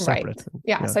keep them separate. Right.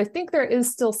 Yeah. So I think there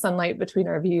is still sunlight between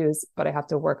our views, but I have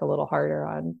to work a little harder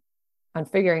on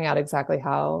figuring out exactly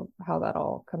how that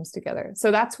all comes together.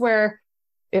 So that's where,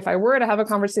 if I were to have a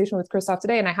conversation with Christoph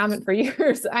today, and I haven't for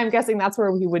years, I'm guessing that's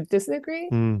where we would disagree.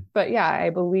 But yeah, I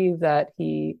believe that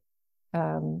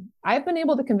I've been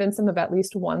able to convince him of at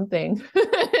least one thing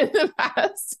in the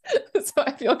past. So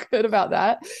I feel good about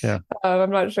that. Yeah.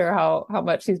 I'm not sure how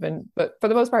much he's been, but for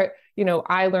the most part,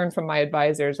 I learn from my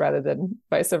advisors rather than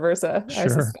vice versa. Sure. I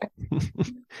suspect.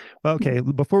 Well, okay.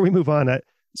 Before we move on,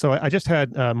 I just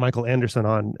had Michael Anderson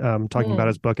on talking about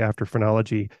his book After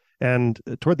Phrenology. And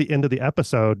toward the end of the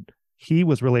episode, he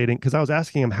was relating, because I was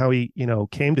asking him how he,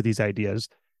 came to these ideas.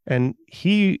 And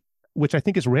he, which I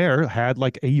think is rare, had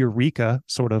like a eureka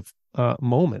sort of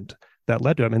moment that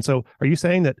led to him. And so are you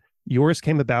saying that yours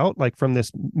came about like from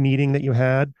this meeting that you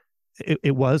had?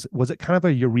 Was it kind of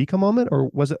a eureka moment, or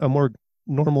was it a more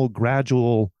normal,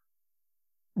 gradual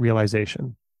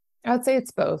realization? I would say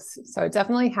it's both. So I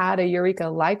definitely had a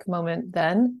eureka-like moment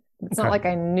then. It's not like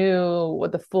I knew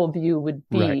what the full view would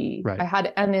be. Right. I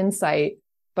had an insight,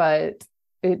 but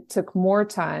it took more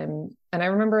time. And I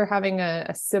remember having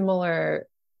a similar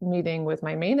meeting with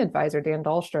my main advisor, Dan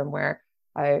Dahlstrom, where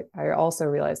I also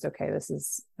realized, okay,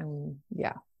 I'm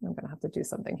going to have to do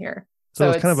something here. So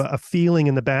it's kind of a feeling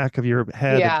in the back of your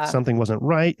head that something wasn't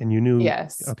right, and you knew.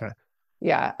 Yes. Okay.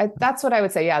 Yeah, that's what I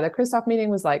would say. Yeah, the Christoph meeting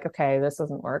was like, okay, this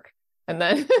doesn't work. And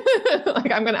then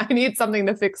like, I need something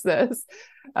to fix this.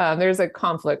 There's a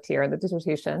conflict here in the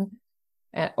dissertation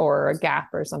or a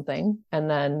gap or something. And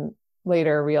then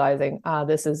later realizing,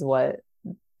 this is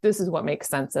what makes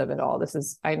sense of it all.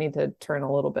 I need to turn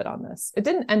a little bit on this. It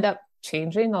didn't end up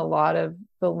changing a lot of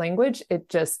the language. It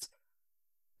just,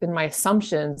 in my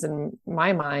assumptions, in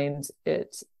my mind,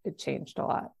 it changed a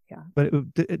lot. Yeah.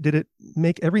 But did it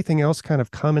make everything else kind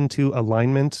of come into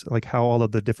alignment, like how all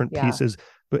of the different pieces?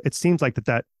 But it seems like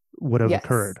that would have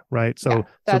occurred, right? So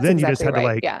then you just had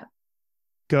to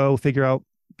go figure out,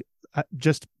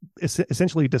 just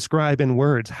essentially describe in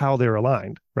words how they're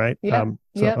aligned, right? Yeah.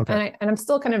 Okay. And I'm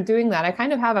still kind of doing that. I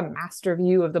kind of have a master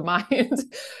view of the mind,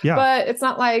 but it's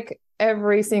not like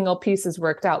every single piece is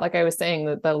worked out. Like I was saying,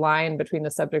 that the line between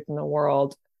the subject and the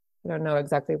world, I don't know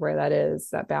exactly where that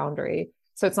is, that boundary.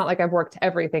 So it's not like I've worked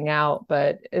everything out,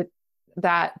 but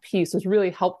that piece was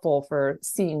really helpful for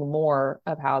seeing more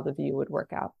of how the view would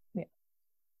work out. Yeah.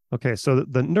 Okay, so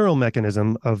the neural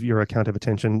mechanism of your account of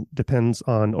attention depends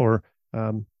on,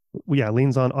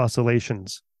 leans on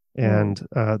oscillations and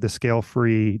the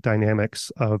scale-free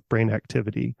dynamics of brain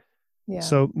activity. Yeah.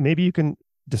 So maybe you can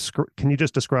you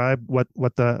just describe what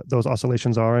those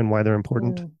oscillations are and why they're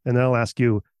important? And then I'll ask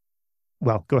you.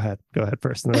 Well, go ahead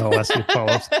first, and then I'll ask you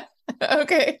follow-ups.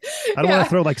 Okay. I don't want to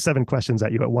throw like 7 questions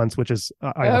at you at once, which is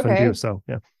I often do. So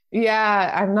yeah.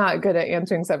 Yeah, I'm not good at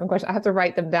answering 7 questions. I have to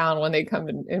write them down when they come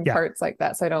in parts like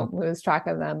that, so I don't lose track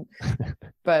of them.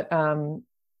 But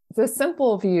the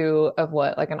simple view of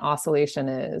what like an oscillation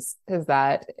is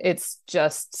that it's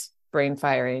just brain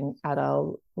firing at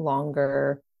a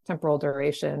longer temporal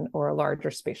duration or a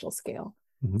larger spatial scale.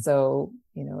 Mm-hmm. So,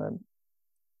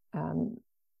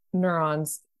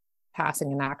 neurons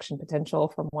passing an action potential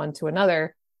from one to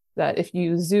another, that if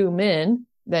you zoom in,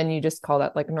 then you just call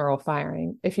that like neural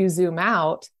firing. If you zoom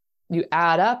out, you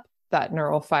add up that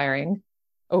neural firing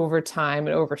over time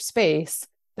and over space,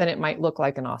 then it might look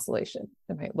like an oscillation.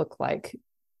 It might look like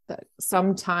that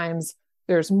sometimes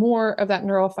there's more of that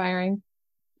neural firing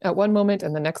at one moment,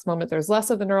 and the next moment there's less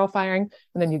of the neural firing,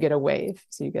 and then you get a wave.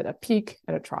 So you get a peak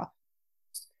and a trough.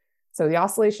 So the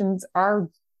oscillations are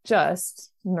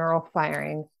just neural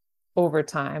firing over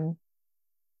time.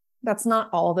 That's not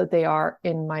all that they are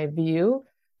in my view,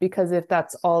 because if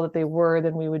that's all that they were,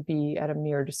 then we would be at a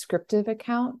mere descriptive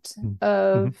account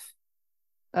of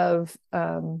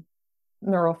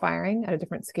neural firing at a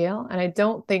different scale. And I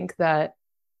don't think that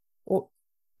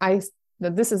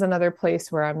this is another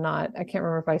place where I can't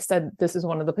remember if I said this is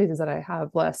one of the places that I have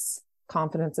less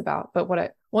confidence about, but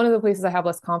one of the places I have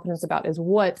less confidence about is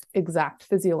what exact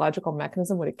physiological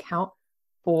mechanism would account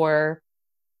for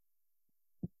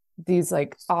these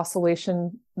like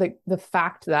oscillation, like the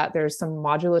fact that there's some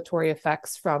modulatory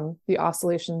effects from the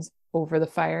oscillations over the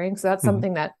firing. So that's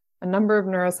something that a number of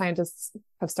neuroscientists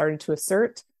have started to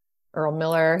assert. Earl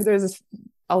Miller, there's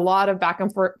a lot of back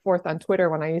and forth on Twitter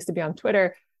when I used to be on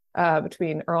Twitter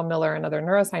between Earl Miller and other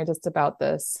neuroscientists about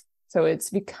this. So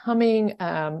it's becoming,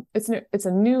 it's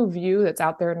a new view that's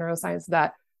out there in neuroscience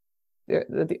that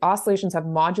the oscillations have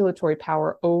modulatory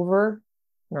power over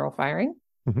neural firing.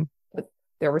 Mm-hmm.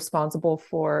 They're responsible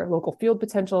for local field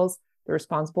potentials. They're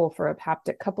responsible for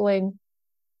haptic coupling.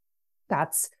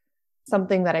 That's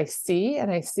something that I see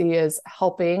as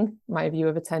helping my view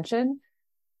of attention.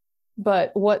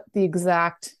 But what the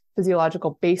exact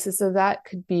physiological basis of that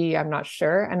could be, I'm not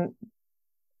sure. And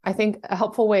I think a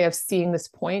helpful way of seeing this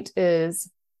point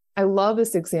is, I love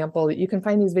this example that you can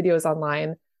find these videos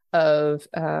online of,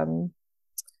 what are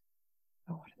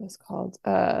those called?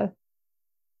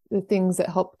 The things that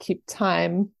help keep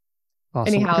time.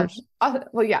 Anyhow,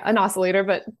 an oscillator,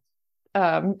 but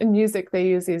in music, they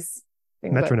use these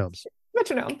things. Metronomes.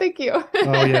 Metronome, thank you.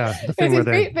 Oh yeah. There's these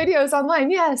great videos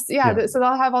online. Yes. Yeah. So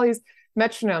they'll have all these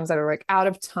metronomes that are like out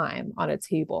of time on a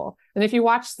table. And if you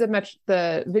watch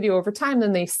the video over time,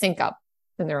 then they sync up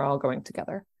and they're all going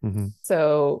together. Mm-hmm.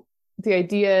 So the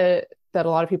idea that a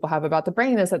lot of people have about the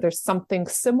brain is that there's something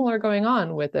similar going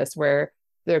on with this, where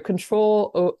the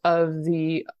control of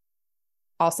the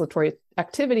oscillatory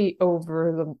activity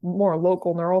over the more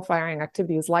local neural firing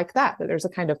activity is like that there's a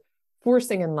kind of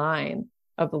forcing in line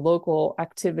of the local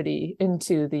activity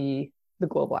into the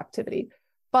global activity.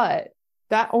 But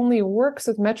that only works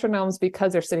with metronomes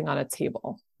because they're sitting on a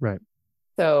table. Right.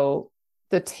 So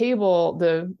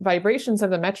the vibrations of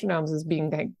the metronomes is being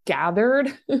like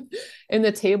gathered in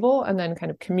the table and then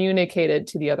kind of communicated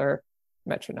to the other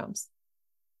metronomes.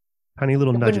 Tiny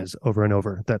little nudges over and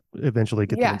over that eventually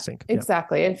get them in sync.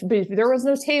 Exactly. If there was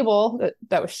no table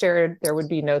that was shared, there would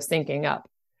be no syncing up.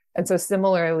 And so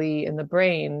similarly in the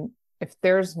brain, if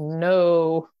there's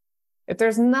nothing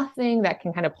that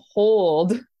can kind of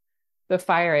hold the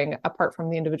firing apart from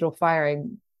the individual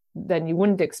firing, then you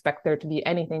wouldn't expect there to be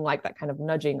anything like that kind of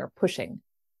nudging or pushing.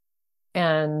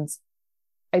 And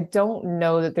I don't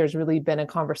know that there's really been a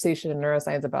conversation in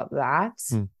neuroscience about that.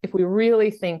 If we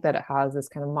really think that it has this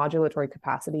kind of modulatory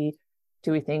capacity,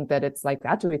 do we think that it's like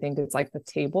that? Do we think it's like the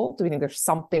table? Do we think there's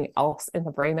something else in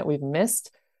the brain that we've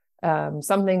missed?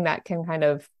 Something that can kind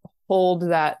of hold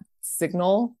that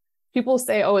signal? People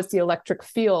say, oh, it's the electric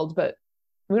field, but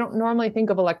we don't normally think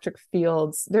of electric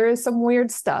fields. There is some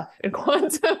weird stuff in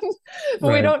quantum,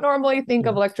 but we don't normally think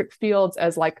of electric fields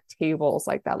as like tables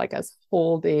like that, like as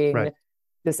holding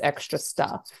this extra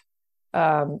stuff,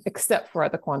 except for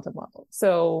at the quantum level.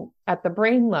 So at the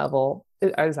brain level,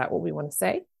 is that what we want to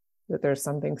say? That there's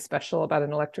something special about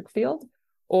an electric field?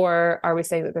 Or are we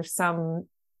saying that there's something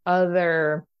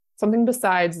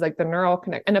besides like the neural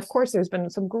connect? And of course, there's been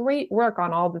some great work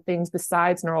on all the things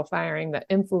besides neural firing that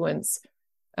influence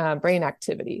brain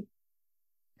activity.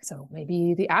 So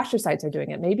maybe the astrocytes are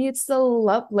doing it. Maybe it's the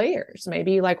layers.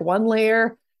 Maybe like one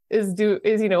layer is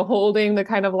holding the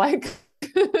kind of like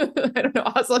I don't know,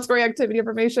 oscillatory activity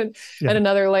information, and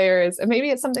another layer is, and maybe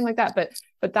it's something like that.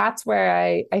 But that's where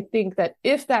I think that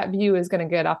if that view is going to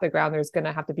get off the ground, there's going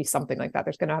to have to be something like that.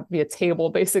 There's going to have to be a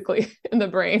table basically in the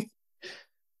brain.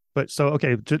 But so,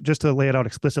 okay, just to lay it out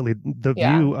explicitly, the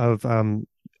view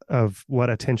of what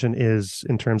attention is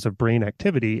in terms of brain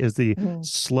activity is the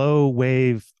slow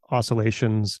wave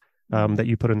oscillations that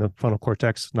you put in the frontal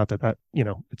cortex. Not that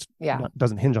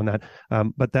doesn't hinge on that,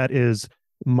 but that is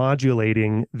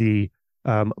modulating the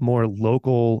more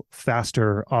local,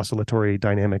 faster oscillatory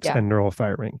dynamics and neural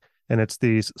firing. And it's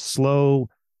these slow,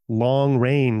 long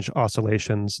range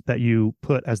oscillations that you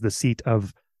put as the seat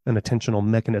of an attentional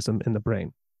mechanism in the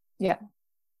brain. Yeah.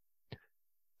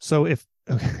 So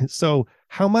so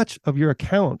how much of your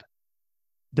account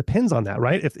depends on that,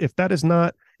 right? If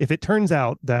it turns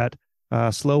out that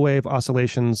slow wave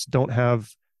oscillations don't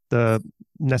have the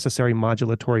necessary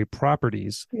modulatory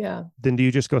properties, then do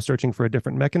you just go searching for a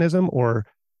different mechanism? Or,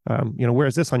 where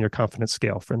is this on your confidence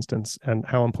scale, for instance, and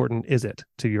how important is it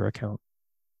to your account?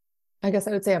 I guess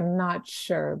I would say I'm not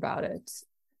sure about it.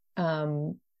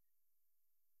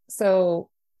 So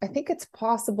I think it's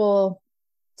possible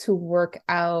to work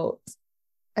out.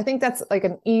 I think that's like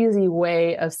an easy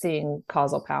way of seeing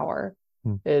causal power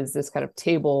is this kind of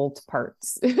table to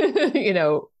parts,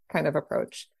 kind of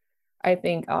approach. I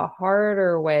think a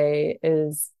harder way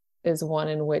is one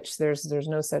in which there's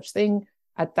no such thing.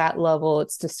 At that level,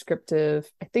 it's descriptive.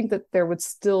 I think that there would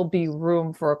still be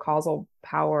room for a causal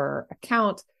power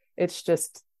account. It's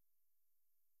just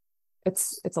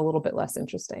it's a little bit less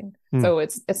interesting. So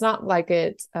it's not like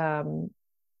it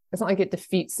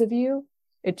defeats the view.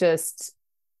 It just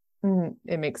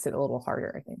it makes it a little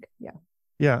harder, I think.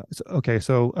 Yeah. Okay.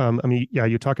 So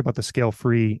you talk about the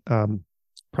scale-free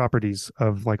properties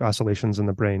of like oscillations in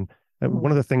the brain.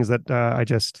 One of the things that I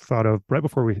just thought of right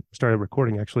before we started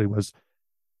recording actually was,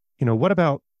 what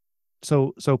about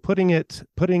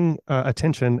putting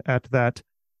attention at that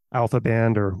alpha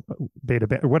band or beta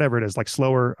band or whatever it is, like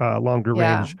slower, longer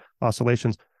range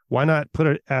oscillations. Why not put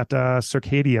it at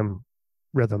circadian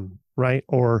rhythm, right?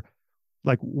 Or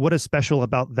like, what is special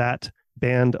about that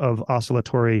band of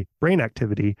oscillatory brain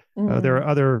activity? There are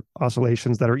other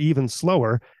oscillations that are even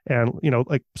slower, and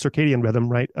like circadian rhythm,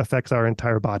 right, affects our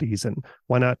entire bodies. And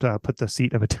why not put the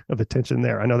seat of attention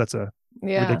there? I know that's a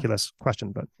ridiculous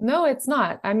question, but no, it's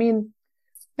not. I mean,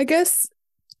 I guess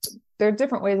there are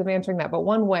different ways of answering that, but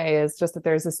one way is just that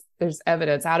there's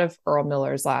evidence out of Earl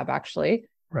Miller's lab actually,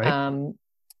 right,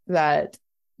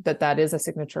 that is a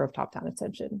signature of top-down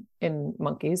attention in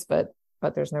monkeys, but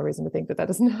there's no reason to think that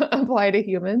doesn't apply to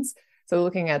humans. So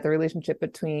looking at the relationship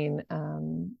between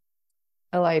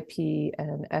LIP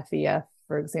and FEF,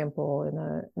 for example,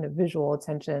 in a visual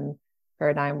attention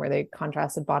paradigm where they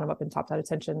contrasted bottom-up and top-down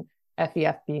attention,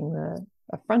 FEF being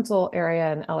a frontal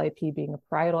area and LIP being a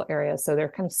parietal area. So they're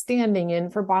kind of standing in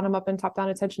for bottom-up and top-down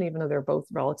attention, even though they're both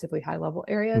relatively high-level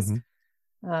areas.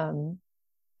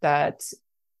 That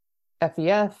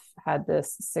FEF had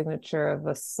this signature of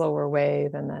a slower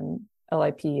wave, and then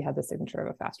LIP had the signature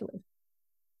of a faster wave.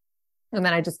 And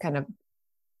then I just kind of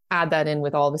add that in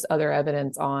with all this other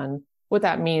evidence on what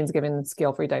that means given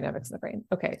scale-free dynamics in the brain.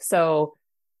 Okay, so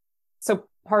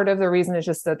part of the reason is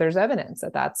just that there's evidence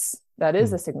that that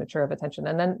is a signature of attention.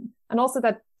 And also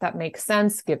that makes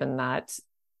sense given that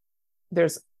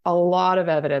there's a lot of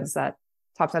evidence that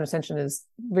top-down attention is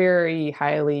very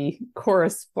highly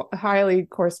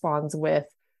corresponds with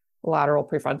lateral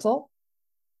prefrontal,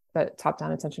 that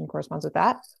top-down attention corresponds with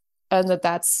that, and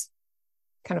that's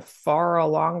kind of far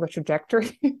along the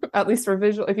trajectory, at least for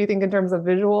visual. If you think in terms of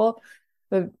visual,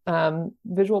 the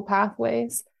visual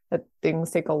pathways, that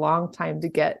things take a long time to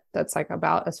get. That's like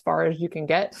about as far as you can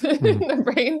get in the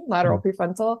brain, lateral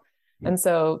prefrontal. And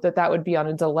so that would be on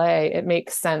a delay. It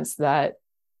makes sense that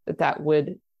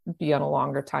would be on a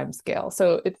longer time scale.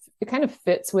 So it kind of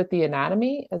fits with the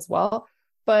anatomy as well.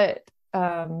 But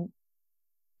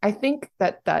I think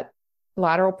that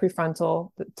lateral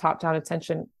prefrontal, the top-down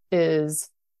attention, is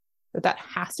that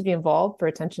has to be involved for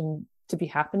attention to be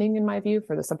happening, in my view,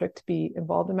 for the subject to be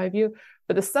involved, in my view.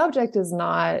 But the subject is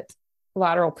not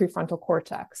lateral prefrontal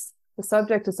cortex. The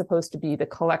subject is supposed to be the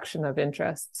collection of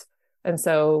interests. And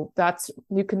so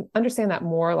you can understand that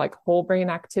more like whole brain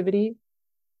activity.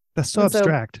 That's so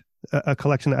abstract, a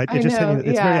collection. It's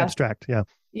very abstract. Yeah.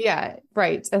 Yeah,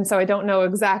 right. And so I don't know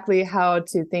exactly how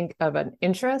to think of an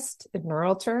interest in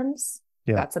neural terms.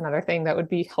 Yeah. That's another thing that would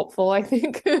be helpful, I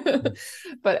think.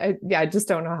 But I just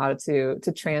don't know how to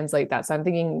translate that. So I'm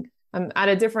thinking I'm at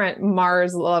a different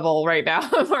Mars level right now,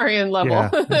 Marian level.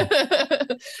 Yeah.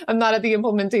 I'm not at the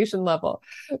implementation level.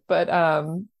 But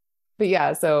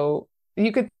yeah, so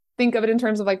you could think of it in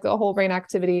terms of like the whole brain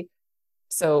activity.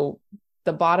 So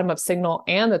the bottom up signal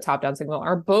and the top-down signal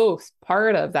are both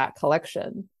part of that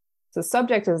collection. So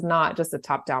subject is not just a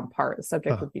top-down part. The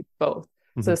subject would be both.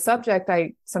 So subject,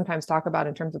 I sometimes talk about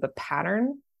in terms of the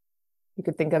pattern. You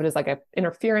could think of it as like an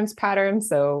interference pattern.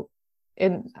 So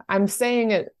I'm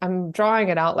drawing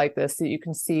it out like this so you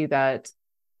can see that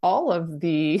all of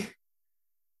the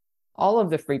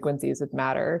frequencies would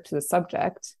matter to the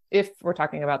subject if we're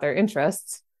talking about their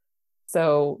interests.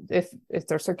 So if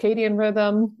their circadian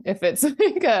rhythm, if it's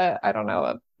like a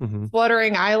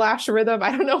fluttering eyelash rhythm,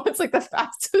 I don't know what's like the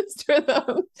fastest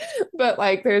rhythm, but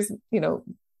like there's,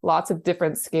 lots of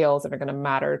different scales that are going to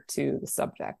matter to the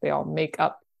subject. They all make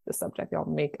up the subject. They all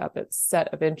make up its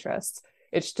set of interests.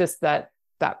 It's just that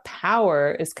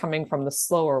power is coming from the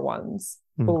slower ones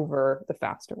over the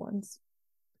faster ones.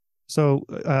 So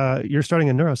you're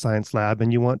starting a neuroscience lab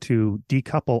and you want to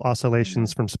decouple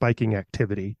oscillations from spiking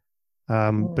activity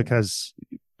because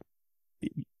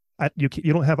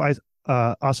you don't have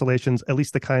oscillations, at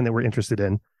least the kind that we're interested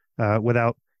in,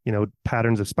 without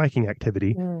patterns of spiking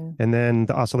activity. And then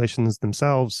the oscillations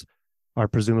themselves are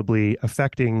presumably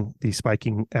affecting the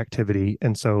spiking activity.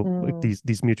 And so like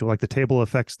these mutual, like the table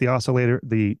affects the oscillator,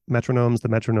 the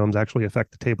metronomes actually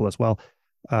affect the table as well.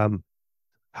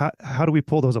 How do we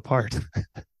pull those apart?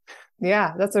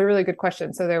 Yeah, that's a really good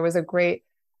question. So there was a great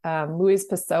Luis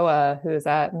Pessoa, who is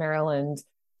at Maryland,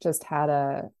 just had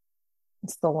a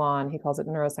salon. He calls it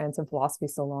Neuroscience and Philosophy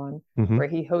Salon, where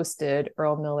he hosted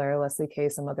Earl Miller, Leslie Kay,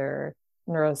 some other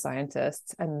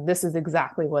neuroscientists. And this is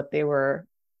exactly what they were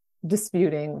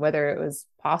disputing, whether it was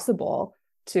possible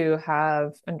to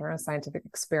have a neuroscientific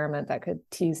experiment that could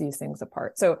tease these things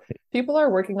apart. So people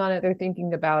are working on it. They're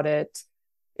thinking about it.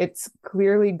 It's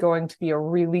clearly going to be a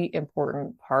really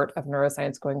important part of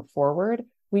neuroscience going forward.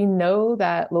 We know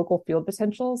that local field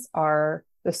potentials are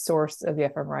the source of the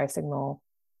fMRI signal.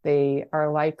 They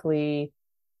are likely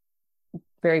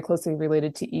very closely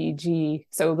related to EEG.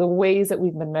 So the ways that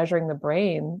we've been measuring the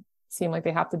brain seem like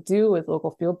they have to do with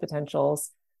local field potentials.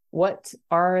 What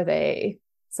are they?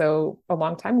 So a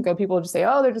long time ago, people would just say,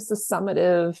 oh, they're just a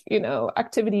summative,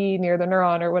 activity near the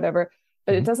neuron or whatever.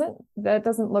 But that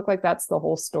doesn't look like that's the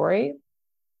whole story.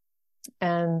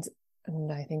 And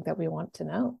I think that we want to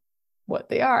know what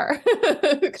they are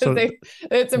because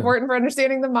it's important for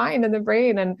understanding the mind and the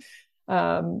brain. And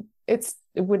it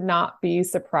would not be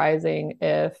surprising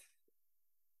if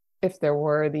there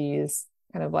were these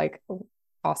kind of like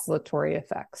oscillatory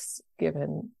effects,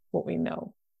 given what we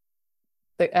know.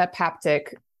 The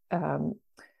apaptic,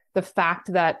 the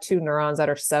fact that two neurons that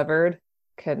are severed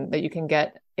that you can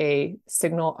get a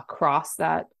signal across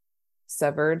that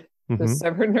severed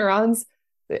neurons,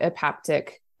 the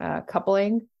apaptic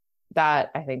coupling,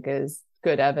 that I think is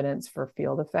good evidence for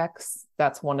field effects.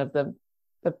 That's one of the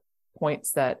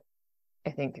points that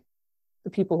I think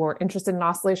the people who are interested in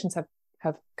oscillations have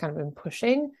kind of been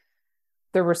pushing.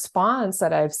 The response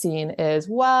that I've seen is,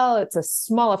 well, it's a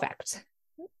small effect.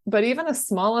 But even a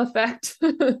small effect,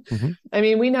 I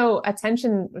mean, we know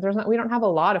attention, we don't have a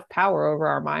lot of power over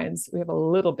our minds. We have a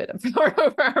little bit of power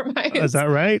over our minds. Is that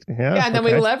right? Yeah. Yeah. And then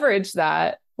we leverage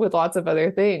that with lots of other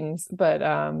things. But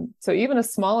so even a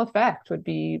small effect would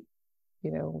be,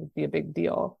 would be a big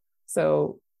deal.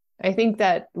 So I think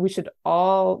that we should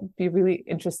all be really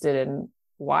interested in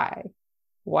why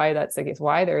that's the case,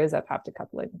 why there is that haptic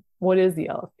coupling. What is the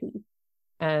LFP?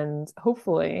 And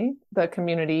hopefully the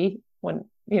community, when,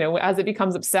 as it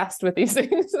becomes obsessed with these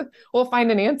things, will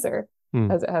find an answer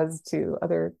as it has to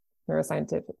other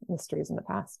neuroscientific mysteries in the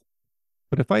past.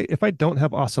 But if I don't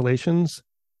have oscillations,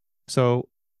 so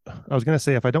I was going to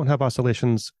say, if I don't have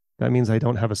oscillations, that means I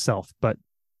don't have a self, but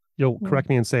you'll correct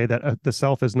me and say that the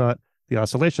self is not the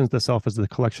oscillations, the self is the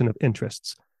collection of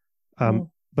interests.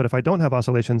 But if I don't have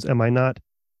oscillations, am I not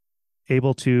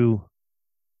able to,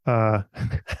 how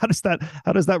does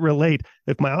that relate?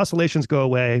 If my oscillations go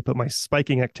away, but my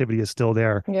spiking activity is still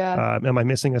there, am I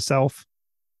missing a self?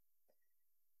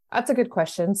 That's a good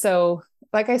question. So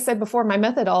like I said before, my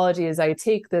methodology is I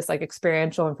take this like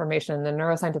experiential information, the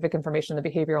neuroscientific information, the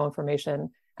behavioral information.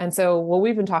 And so what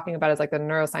we've been talking about is like the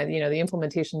neuroscience, the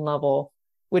implementation level,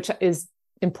 which is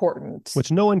important.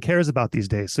 Which no one cares about these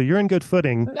days. So you're in good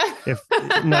footing if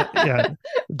not,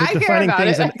 defining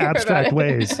things in abstract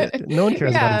ways. No one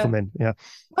cares about implement. Yeah.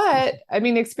 But I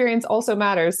mean, experience also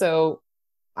matters. So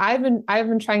I've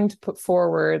been trying to put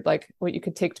forward like what you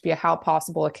could take to be a how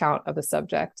possible account of the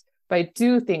subject. But I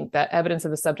do think that evidence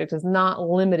of the subject is not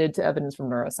limited to evidence from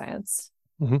neuroscience.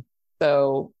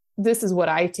 So this is what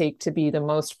I take to be the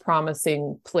most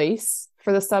promising place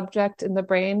for the subject in the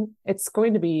brain. It's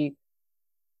going to be,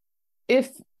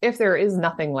 if there is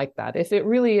nothing like that, if it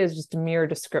really is just a mere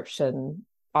description,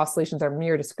 oscillations are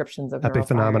mere descriptions of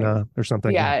epiphenomena or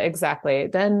something. Yeah, exactly.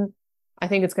 Then I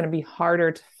think it's going to be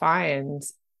harder to find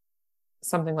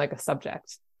something like a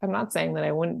subject. I'm not saying that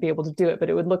I wouldn't be able to do it, but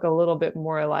it would look a little bit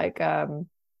more like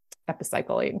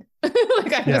epicycling.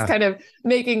 Like I'm just kind of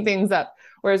making things up.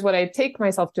 Whereas what I take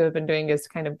myself to have been doing is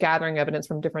kind of gathering evidence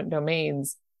from different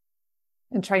domains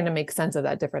and trying to make sense of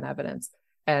that different evidence.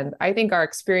 And I think our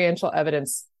experiential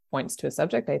evidence points to a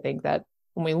subject. I think that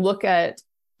when we look at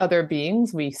other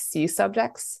beings, we see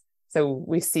subjects. So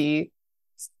we see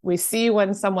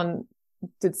when someone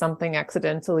did something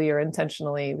accidentally or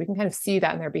intentionally, we can kind of see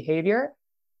that in their behavior.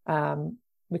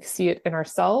 We can see it in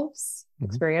ourselves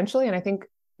experientially. And I think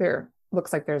there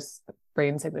looks like there's a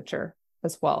brain signature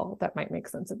as well that might make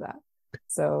sense of that.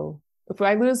 So if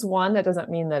I lose one, that doesn't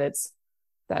mean that it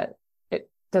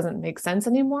doesn't make sense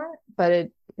anymore, but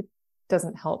it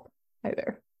doesn't help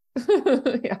either.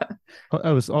 Yeah.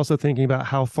 I was also thinking about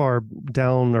how far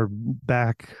down or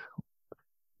back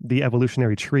the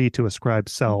evolutionary tree to ascribe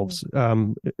selves.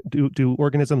 Do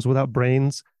organisms without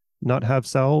brains not have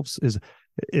selves?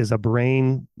 Is a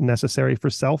brain necessary for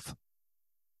self?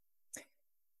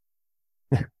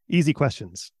 Easy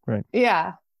questions, right?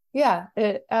 Yeah.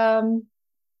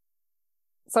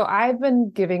 So I've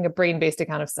been giving a brain-based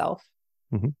account of self.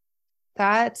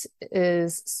 That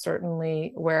is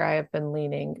certainly where I have been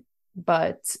leaning,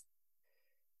 but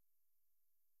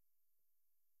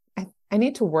I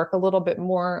need to work a little bit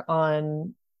more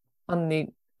on the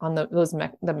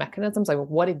mechanisms, like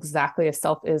what exactly a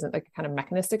self is, like a kind of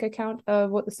mechanistic account of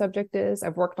what the subject is.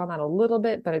 I've worked on that a little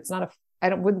bit, but it's not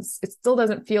it still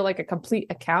doesn't feel like a complete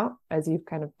account, as you've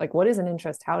kind of like, what is an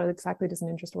interest? How exactly does an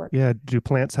interest work? Yeah. Do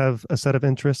plants have a set of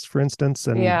interests, for instance?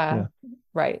 And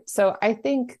right. So I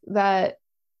think that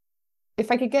if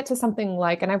I could get to something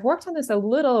like, and I've worked on this a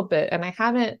little bit and I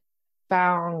haven't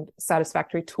found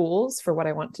satisfactory tools for what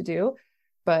I want to do,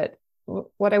 but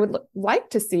what I would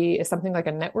like to see is something like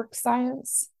a network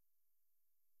science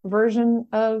version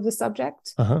of the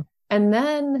subject. And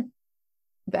then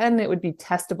it would be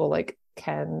testable. Like,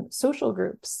 can social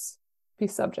groups be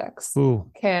subjects?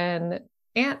 Can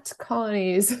ant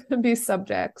colonies be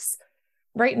subjects?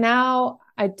 Right now,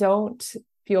 I don't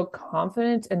feel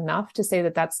confident enough to say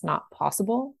that that's not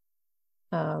possible.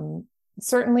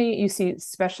 Certainly, you see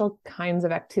special kinds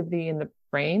of activity in the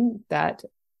brain that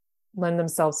lend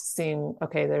themselves to seeing,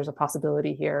 okay, there's a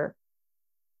possibility here,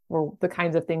 or the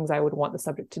kinds of things I would want the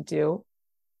subject to do.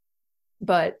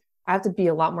 But I have to be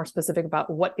a lot more specific about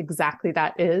what exactly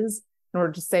that is in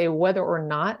order to say whether or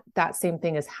not that same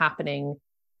thing is happening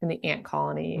in the ant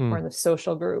colony or in the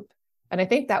social group. And I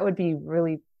think that would be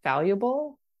really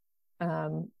valuable.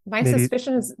 My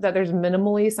suspicion is that there's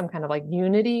minimally some kind of like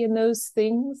unity in those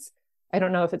things. I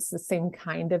don't know if it's the same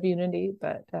kind of unity,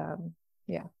 but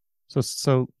yeah.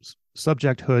 So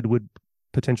subjecthood would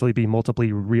potentially be multiply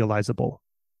realizable.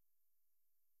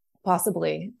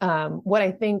 Possibly. What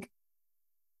I think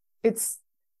it's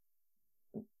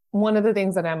one of the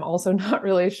things that I'm also not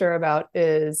really sure about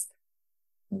is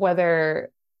whether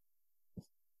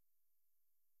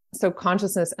So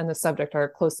consciousness and the subject are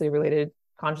closely related.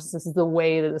 Consciousness is the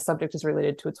way that the subject is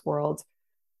related to its world.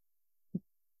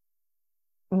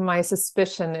 My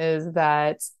suspicion is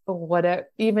that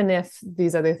even if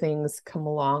these other things come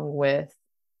along with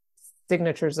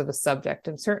signatures of a subject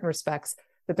in certain respects,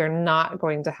 that they're not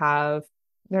going to have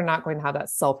that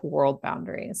self-world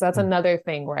boundary. So that's another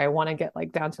thing where I want to get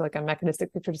like down to like a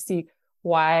mechanistic picture to see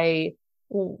why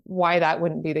that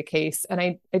wouldn't be the case. And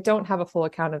I don't have a full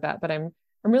account of that, but I'm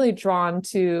really drawn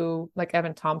to like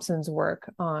Evan Thompson's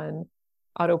work on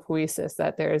autopoiesis,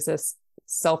 that there's this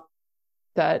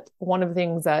that one of the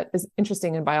things that is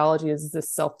interesting in biology is this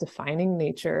self-defining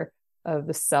nature of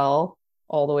the cell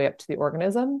all the way up to the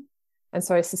organism. And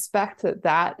so I suspect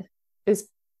that is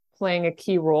playing a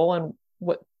key role in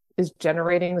what is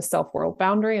generating the self-world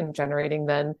boundary and generating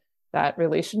then that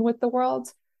relation with the world.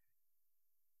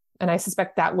 And I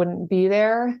suspect that wouldn't be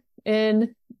there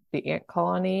in the ant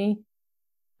colony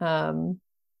or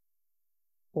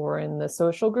in the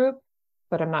social group,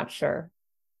 but I'm not sure.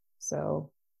 So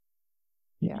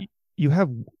yeah. You have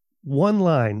one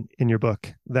line in your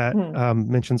book that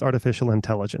mentions artificial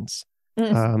intelligence.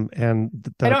 And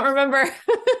I don't remember.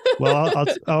 Well, I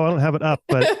don't have it up,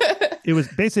 but it was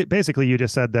basically you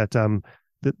just said that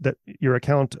that your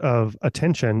account of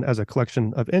attention as a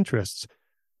collection of interests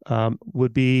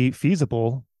would be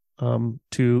feasible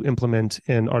to implement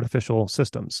in artificial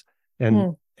systems,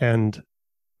 and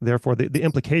therefore the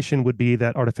implication would be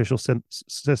that artificial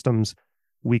systems,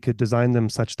 we could design them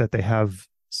such that they have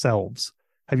selves.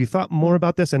 Have you thought more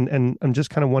about this? And I'm just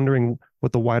kind of wondering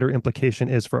what the wider implication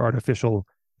is for artificial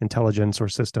intelligence or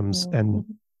systems and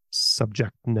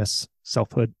subjectness,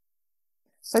 selfhood.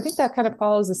 So I think that kind of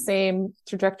follows the same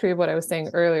trajectory of what I was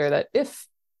saying earlier, that if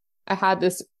I had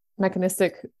this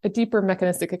a deeper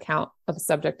mechanistic account of a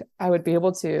subject, I would be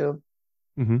able to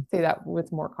say that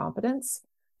with more confidence,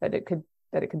 that it could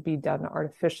be done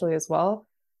artificially as well.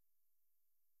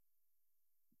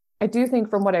 I do think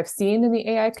from what I've seen in the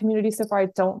AI community so far, I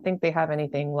don't think they have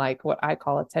anything like what I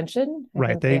call attention.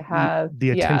 Right. They have the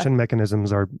attention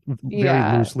mechanisms are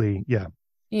very loosely.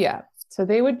 Yeah. So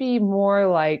they would be more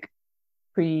like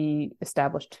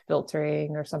pre-established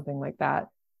filtering or something like that.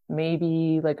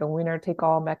 Maybe like a winner take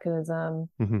all mechanism,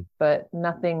 but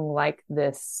nothing like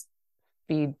this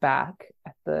feedback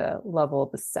at the level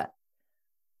of the set.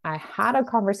 I had a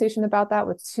conversation about that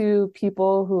with two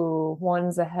people who,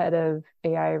 one's the head of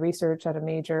AI research at a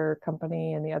major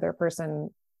company and the other person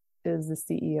is the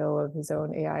CEO of his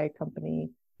own AI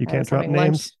company. You can't drop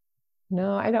names?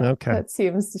 No, I don't. Okay. That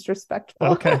seems disrespectful.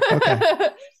 Okay.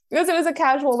 Because it was a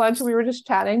casual lunch. We were just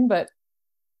chatting, but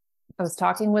I was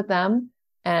talking with them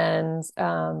and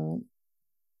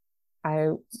I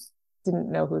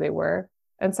didn't know who they were.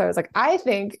 And so I was like, I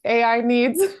think AI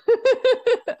needs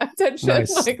attention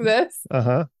like this.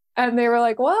 And they were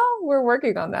like, well, we're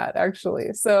working on that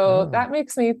actually. So that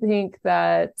makes me think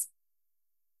that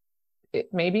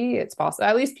maybe it's possible.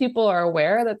 At least people are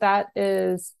aware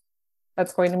that's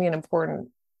going to be an important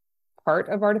part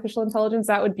of artificial intelligence.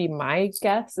 That would be my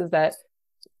guess, is that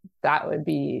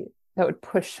would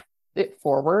push it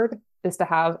forward, is to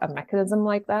have a mechanism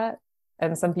like that.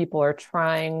 And some people are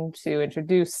trying to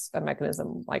introduce a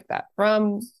mechanism like that,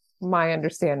 from my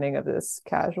understanding of this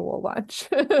casual lunch.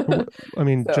 I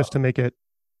mean, just to make it,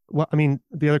 the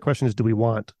other question is, do we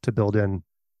want to build in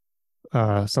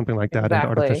something like that into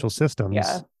artificial systems?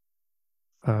 Yeah.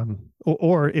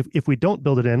 Or if we don't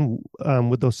build it in,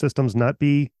 would those systems not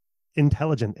be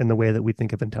intelligent in the way that we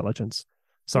think of intelligence?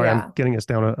 Sorry, I'm getting us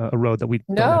down a road that we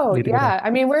don't need to go down. I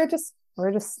mean, we're just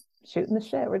shooting the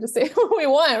shit. We're just saying what we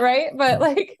want, right? But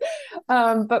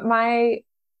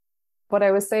what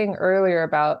I was saying earlier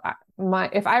about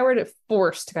if I were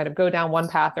forced to kind of go down one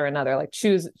path or another, like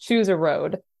choose a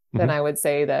road, then I would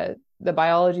say that the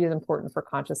biology is important for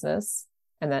consciousness,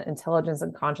 and that intelligence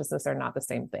and consciousness are not the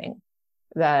same thing.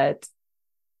 That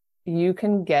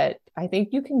I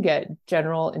think you can get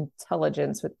general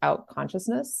intelligence without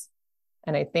consciousness.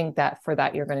 And I think that for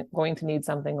that, you're going to need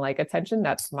something like attention.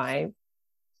 That's my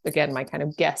kind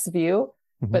of guess view,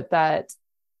 but that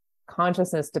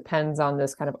consciousness depends on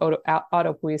this kind of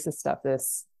autopoiesis stuff,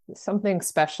 this something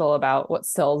special about what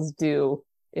cells do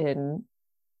in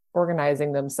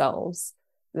organizing themselves,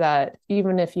 that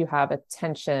even if you have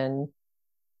attention,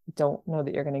 don't know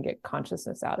that you're going to get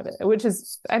consciousness out of it, which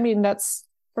is,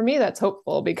 for me, that's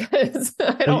hopeful, because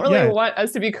I don't really want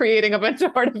us to be creating a bunch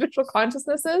of artificial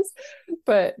consciousnesses.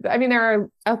 But there are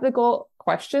ethical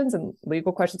questions and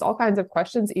legal questions, all kinds of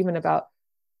questions, even about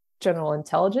general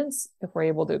intelligence. If we're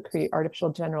able to create artificial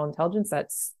general intelligence,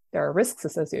 there are risks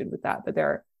associated with that, but there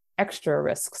are extra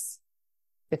risks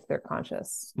if they're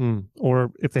conscious.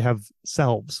 Or if they have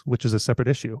selves, which is a separate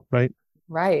issue, right?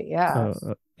 Right. Yeah.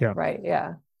 Yeah. Right.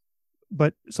 Yeah.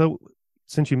 But so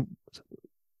since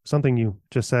something you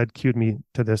just said cued me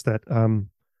to this, that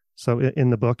so in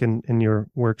the book and in your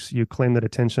works, you claim that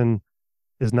attention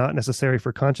is not necessary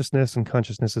for consciousness and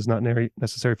consciousness is not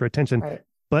necessary for attention, Right.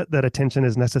 but that attention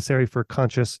is necessary for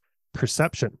conscious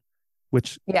perception,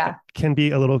 which can be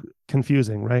a little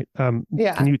confusing, right? Can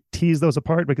you tease those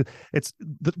apart? Because it's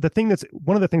the thing that's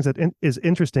one of the things that is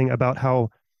interesting about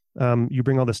how you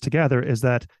bring all this together is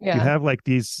that you have like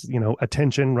these,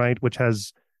 attention, right, which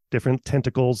has different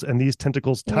tentacles, and these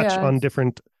tentacles touch on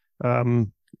different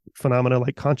phenomena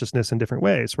like consciousness in different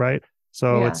ways, right?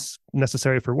 So it's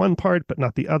necessary for one part, but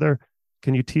not the other.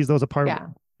 Can you tease those apart?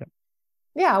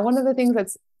 Yeah. One of the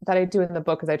things that I do in the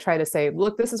book is I try to say,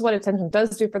 look, this is what attention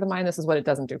does do for the mind. This is what it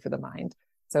doesn't do for the mind.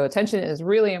 So attention is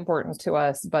really important to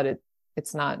us, but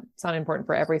it's not important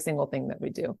for every single thing that we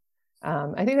do.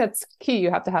 I think that's key.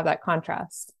 You have to have that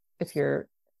contrast. If you're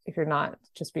not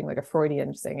just being like a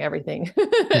Freudian, just saying everything,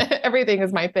 everything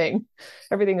is my thing,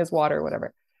 everything is water,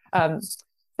 whatever.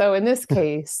 So in this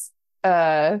case,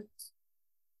 I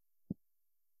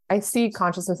see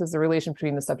consciousness as the relation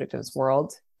between the subject and its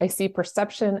world. I see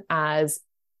perception as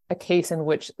a case in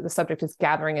which the subject is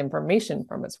gathering information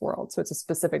from its world. So it's a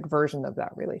specific version of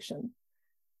that relation.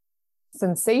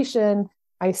 Sensation,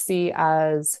 I see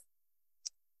as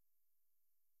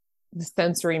the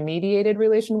sensory mediated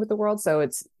relation with the world. So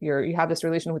it's you have this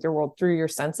relation with your world through your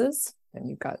senses, and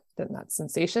you've got then that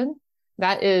sensation.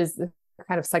 That is the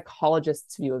kind of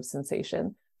psychologist's view of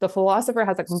sensation. The philosopher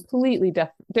has a completely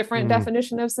different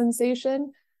definition of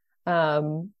sensation.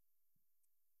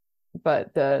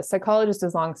 But the psychologist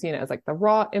is long seen as like the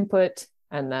raw input,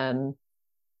 and then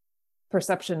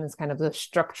perception is kind of the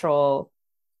structural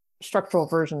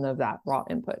version of that raw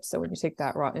input. So when you take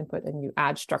that raw input and you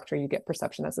add structure, you get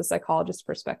perception. That's a psychologist's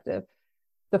perspective.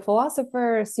 The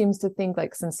philosopher seems to think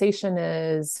like sensation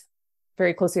is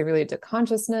very closely related to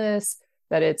consciousness,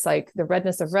 that it's like the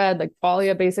redness of red, like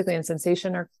qualia basically and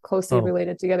sensation are closely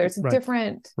related together. It's a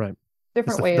different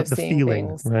way of seeing feeling,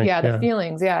 things. Right? The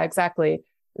feelings. Yeah, exactly.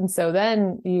 And so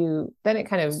then it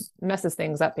kind of messes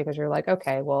things up, because you're like,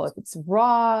 okay, well, if it's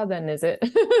raw, then is it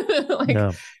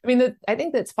I mean, I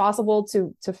think that it's possible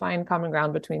to find common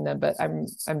ground between them, but I'm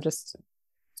just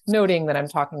noting that I'm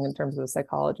talking in terms of the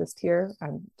psychologist here.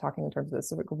 I'm talking in terms of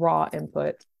this raw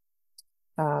input,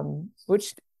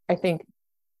 which I think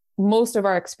most of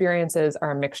our experiences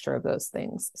are a mixture of those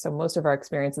things. So most of our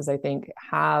experiences, I think,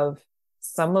 have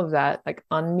some of that like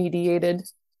unmediated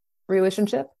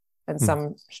relationship and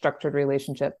some structured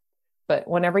relationship. But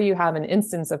whenever you have an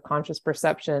instance of conscious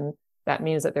perception, that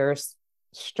means that there's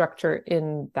structure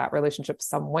in that relationship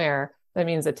somewhere. That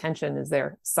means attention is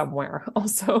there somewhere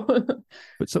also.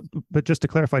 But just to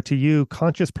clarify, to you,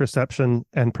 conscious perception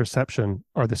and perception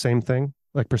are the same thing?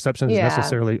 Like perception is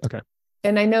necessarily, okay.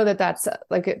 And I know that that's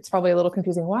like, it's probably a little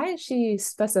confusing. Why is she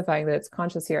specifying that it's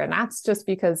conscious here? And that's just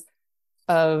because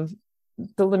of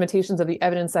the limitations of the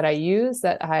evidence that I use,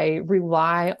 that I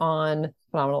rely on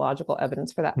phenomenological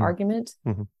evidence for that argument.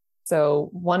 So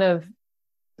one of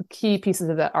the key pieces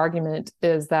of that argument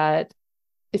is that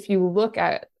if you look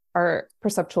at our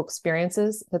perceptual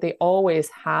experiences, that they always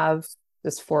have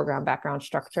this foreground background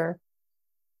structure,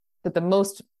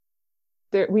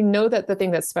 that we know that the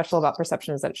thing that's special about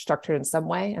perception is that it's structured in some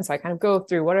way. And so I kind of go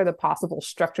through what are the possible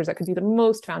structures that could be the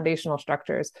most foundational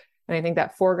structures. And I think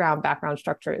that foreground background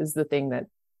structure is the thing that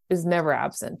is never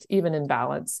absent, even in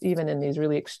balance, even in these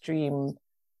really extreme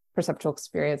perceptual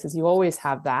experiences, you always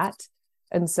have that.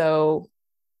 And so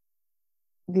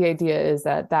the idea is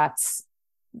that's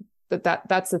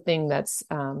the thing that's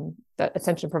that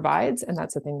attention provides, and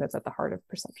that's the thing that's at the heart of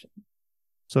perception.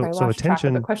 So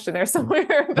attention. The question there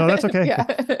somewhere. No, that's okay.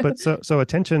 But so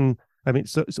attention. I mean,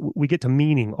 so we get to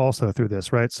meaning also through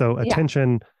this, right? So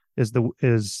attention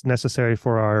is necessary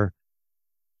for our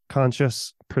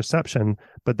conscious perception,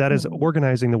 but that is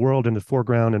organizing the world into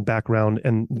foreground and background,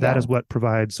 and that is what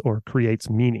provides or creates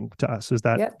meaning to us. Is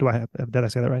that did I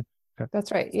say that right? Okay.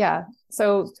 That's right. Yeah.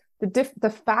 So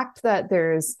the fact that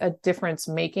there's a difference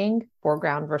making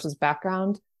foreground versus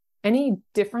background, any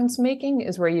difference making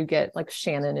is where you get like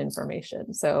Shannon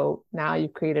information. So now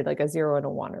you've created like a 0 and a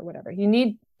 1 or whatever. You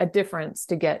need a difference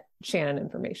to get Shannon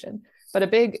information. But a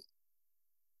big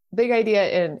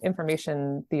idea in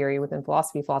information theory within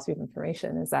philosophy of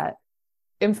information, is that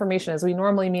information as we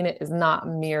normally mean it is not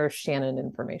mere Shannon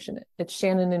information. It's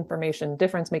Shannon information,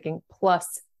 difference making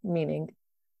plus meaning.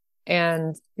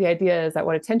 And the idea is that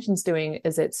what attention's doing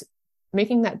is it's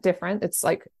making that difference. It's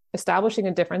like establishing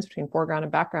a difference between foreground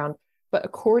and background, but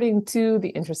according to the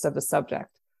interests of the subject.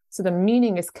 So the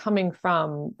meaning is coming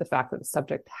from the fact that the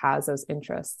subject has those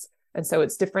interests. And so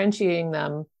it's differentiating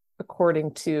them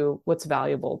according to what's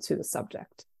valuable to the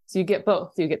subject. So you get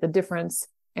both. You get the difference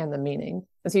and the meaning.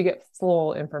 And so you get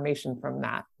full information from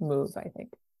that move, I think.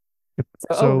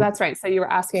 So that's right. So you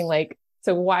were asking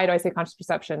so why do I say conscious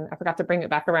perception? I forgot to bring it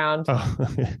back around. Oh,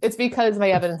 okay. It's because my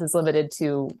evidence is limited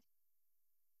to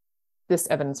this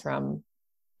evidence from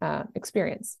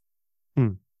experience.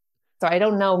 So I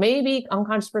don't know, maybe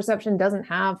unconscious perception doesn't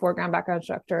have foreground background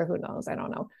structure. Who knows? I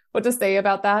don't know what to say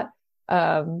about that.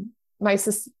 My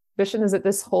suspicion is that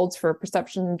this holds for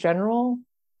perception in general,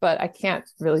 but I can't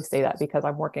really say that because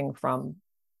I'm working from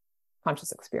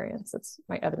conscious experience. It's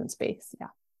my evidence base. Yeah.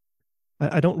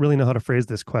 I don't really know how to phrase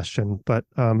this question, but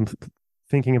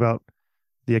thinking about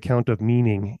the account of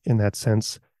meaning in that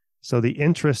sense. So the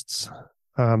interests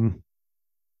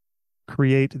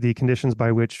create the conditions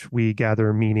by which we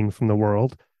gather meaning from the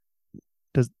world.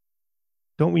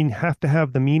 Don't we have to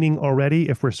have the meaning already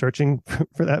if we're searching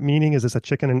for that meaning? Is this a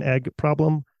chicken and egg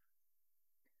problem?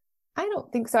 I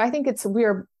don't think so. I think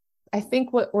I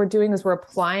think what we're doing is we're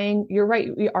applying, you're right,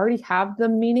 we already have the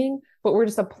meaning, but we're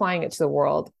just applying it to the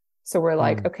world. So we're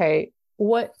like, okay,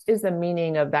 what is the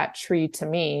meaning of that tree to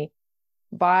me?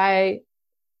 By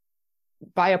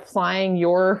applying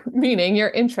your meaning, your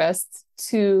interests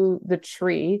to the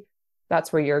tree,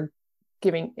 that's where you're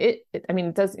giving it.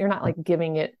 You're not like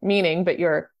giving it meaning, but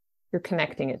you're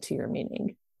connecting it to your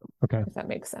meaning. Okay. If that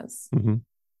makes sense. Mm-hmm.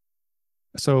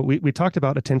 So we talked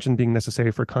about attention being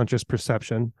necessary for conscious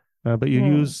perception, but you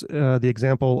use the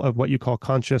example of what you call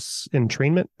conscious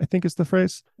entrainment, I think is the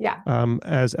phrase. Yeah.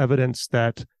 As evidence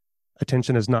that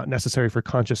attention is not necessary for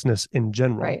consciousness in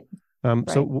general. Right.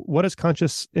 So what is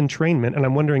conscious entrainment? And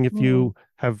I'm wondering if you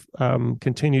have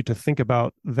continued to think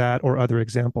about that or other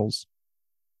examples.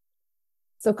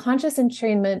 So conscious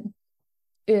entrainment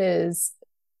is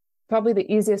probably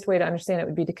the easiest way to understand it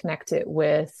would be to connect it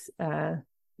with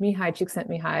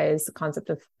Csikszentmihalyi's concept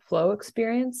of flow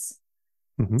experience.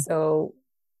 Mm-hmm. So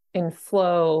in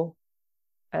flow,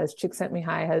 as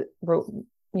Csikszentmihalyi wrote,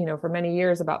 for many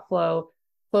years about flow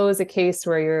is a case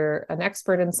where you're an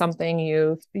expert in something,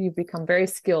 you've become very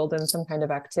skilled in some kind of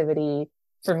activity.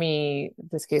 For me,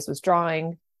 this case was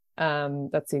drawing.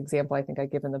 That's the example I think I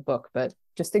give in the book, but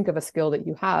just think of a skill that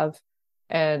you have.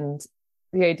 And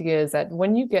the idea is that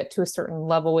when you get to a certain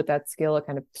level with that skill, a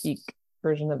kind of peak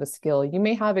version of a skill, you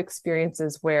may have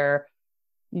experiences where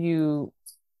it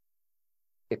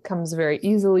comes very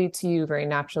easily to you, very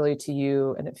naturally to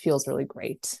you, and it feels really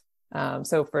great.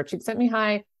 So for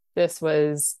Csikszentmihalyi, this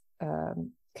was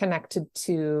connected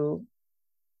to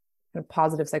kind of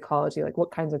positive psychology, like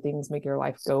what kinds of things make your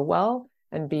life go well,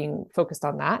 and being focused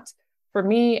on that. For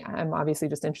me, I'm obviously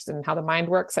just interested in how the mind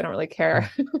works. I don't really care.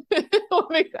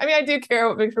 I do care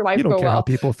what makes your life go well. You don't care how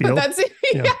people feel. But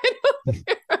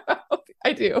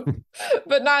I do,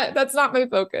 but that's not my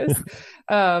focus.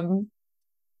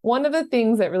 One of the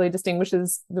things that really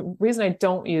distinguishes, the reason I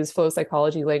don't use flow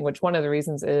psychology language, one of the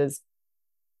reasons is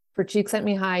for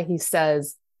Csikszentmihalyi, he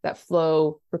says that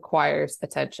flow requires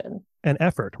attention. And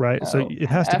effort, right? So it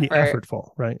has to be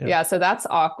effortful, right? Yeah. So that's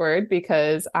awkward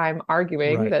because I'm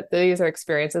arguing that these are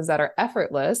experiences that are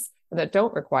effortless and that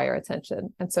don't require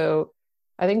attention. And so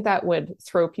I think that would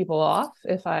throw people off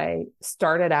if I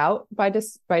started out by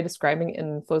describing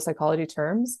in flow psychology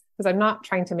terms, because I'm not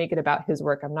trying to make it about his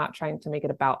work. I'm not trying to make it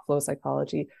about flow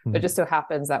psychology. But it just so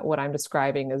happens that what I'm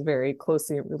describing is very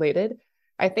closely related.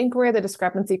 I think where the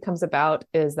discrepancy comes about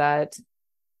is that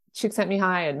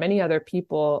Csikszentmihalyi and many other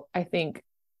people, I think,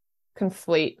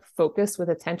 conflate focus with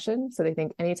attention. So they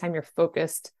think anytime you're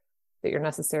focused, that you're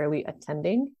necessarily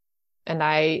attending. And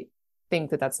I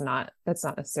think that that's not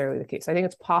necessarily the case. I think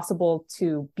it's possible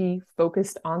to be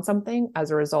focused on something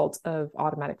as a result of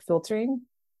automatic filtering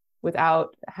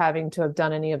without having to have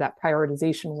done any of that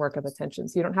prioritization work of attention.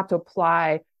 So you don't have to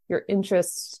apply your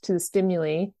interests to the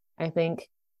stimuli, I think,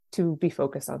 to be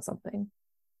focused on something.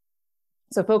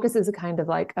 So focus is a kind of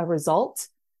like a result.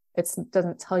 It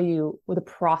doesn't tell you the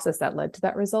process that led to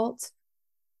that result.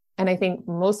 And I think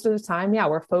most of the time,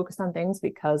 we're focused on things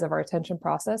because of our attention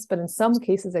process. But in some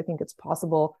cases, I think it's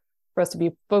possible for us to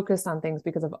be focused on things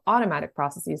because of automatic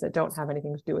processes that don't have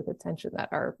anything to do with attention, that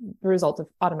are the result of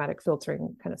automatic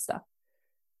filtering kind of stuff.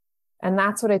 And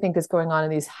that's what I think is going on in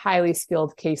these highly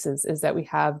skilled cases, is that we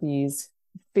have these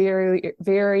very,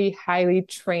 very highly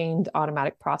trained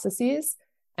automatic processes.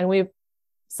 And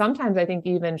sometimes I think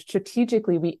even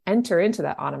strategically, we enter into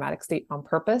that automatic state on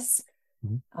purpose.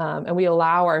 And we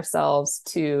allow ourselves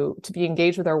to be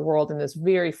engaged with our world in this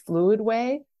very fluid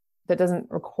way that doesn't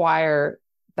require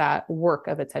that work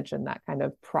of attention, that kind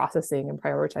of processing and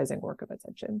prioritizing work of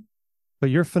attention.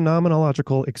 But your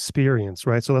phenomenological experience,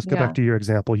 right? So let's go back to your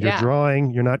example. You're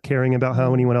drawing, you're not caring about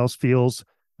how anyone else feels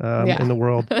in the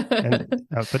world. And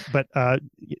but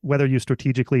whether you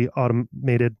strategically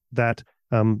automated that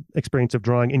experience of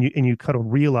drawing, and you kind of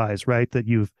realize, right, that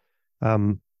you've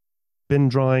been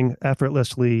drawing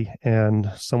effortlessly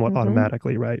and somewhat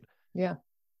automatically, right? Yeah.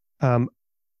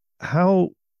 How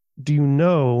do you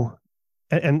know?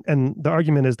 And the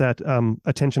argument is that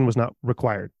attention was not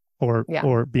required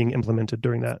or being implemented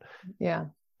during that. Yeah.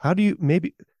 How do you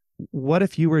what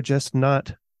if you were just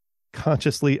not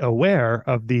consciously aware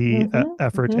of the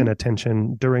effort and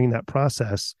attention during that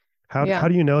process? How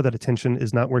do you know that attention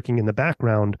is not working in the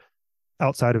background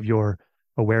outside of your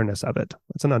awareness of it?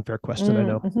 It's an unfair question, I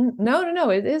know. No.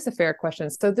 It is a fair question.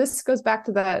 So this goes back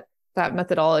to that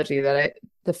methodology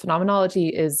the phenomenology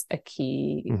is a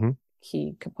key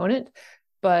component,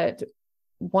 but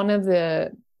one of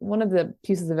the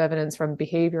pieces of evidence from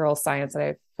behavioral science that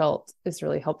I felt is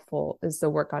really helpful is the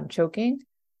work on choking.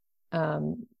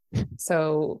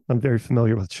 So I'm very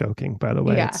familiar with choking, by the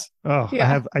way.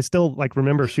 Yeah. I still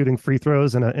remember shooting free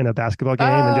throws in a basketball game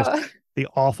and just the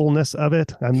awfulness of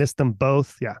it. I missed them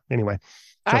both. Yeah. Anyway.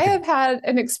 Choking. I have had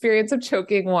an experience of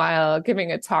choking while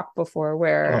giving a talk before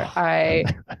where I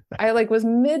was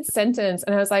mid-sentence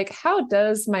and I was like, how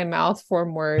does my mouth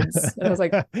form words? And I was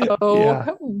like, my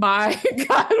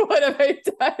God, what have I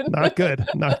done? Not good.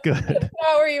 Not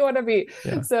where you want to be.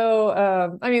 Yeah. So,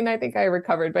 I think I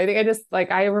recovered, but I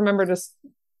think I remember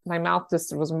my mouth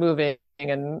just was moving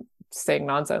and saying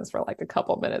nonsense for a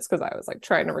couple minutes because I was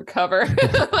trying to recover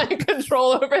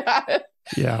control over that.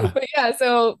 Yeah. But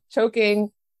so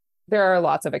choking, there are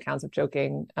lots of accounts of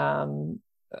choking.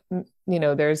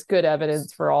 There's good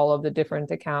evidence for all of the different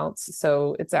accounts.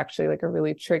 So it's actually a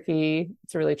really tricky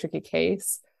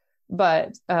case.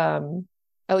 But at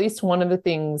least one of the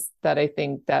things that I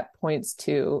think that points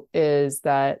to is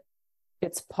that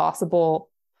it's possible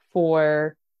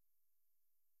for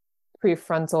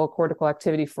prefrontal cortical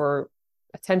activity, for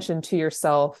attention to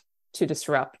yourself, to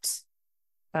disrupt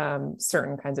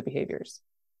certain kinds of behaviors.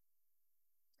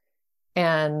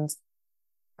 And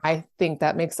I think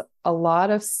that makes a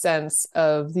lot of sense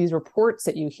of these reports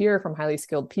that you hear from highly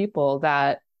skilled people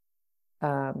that,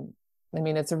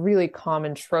 it's a really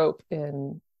common trope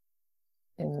in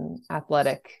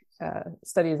athletic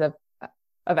studies of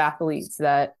athletes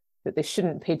that they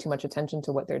shouldn't pay too much attention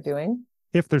to what they're doing.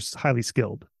 If they're highly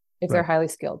skilled. If they're highly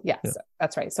skilled. Yes,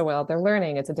 that's right. So while they're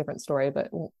learning, it's a different story.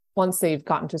 But once they've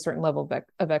gotten to a certain level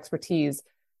of expertise,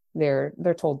 they're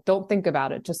told, don't think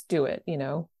about it, just do it,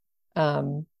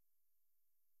 and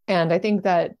I think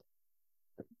that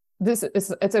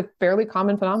it's a fairly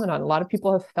common phenomenon. A lot of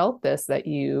people have felt this, that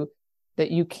you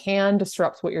can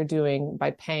disrupt what you're doing by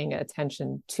paying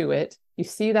attention to it. You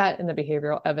see that in the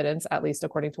behavioral evidence, at least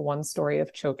according to one story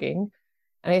of choking.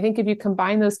 And I think if you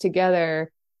combine those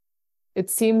together, it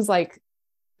seems like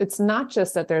it's not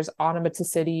just that there's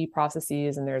automaticity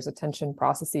processes and there's attention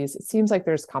processes. It seems like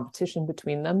there's competition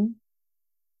between them.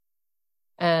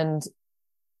 And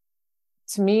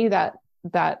to me, that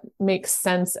makes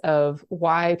sense of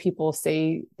why people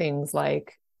say things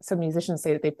like, some musicians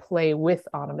say that they play with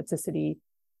automaticity.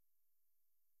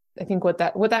 I think what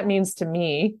that means to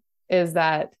me is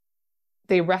that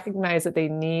they recognize that they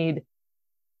need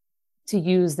to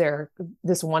use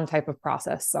this one type of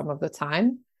process some of the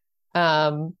time.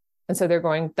 And so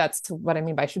that's what I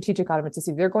mean by strategic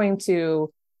automaticity. They're going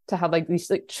to have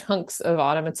these chunks of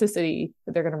automaticity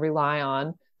that they're going to rely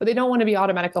on, but they don't want to be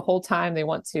automatic the whole time. They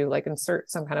want to insert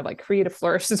some kind of creative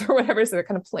flourishes or whatever. So they're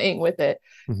kind of playing with it.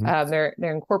 They're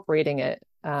incorporating it,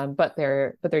 but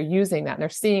they're using that and they're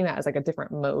seeing that as a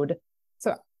different mode.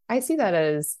 So I see that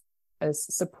as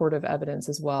supportive evidence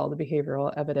as well, the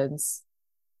behavioral evidence,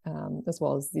 as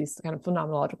well as these kind of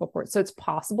phenomenological reports. So it's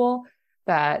possible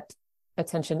that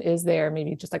attention is there,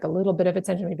 maybe just a little bit of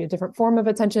attention, maybe a different form of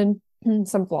attention.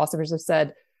 Some philosophers have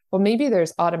said, well, maybe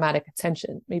there's automatic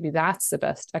attention. Maybe that's the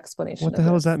best explanation. What the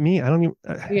hell does that mean? I don't even,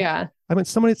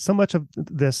 so much of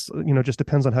this, just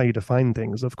depends on how you define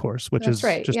things, of course, which is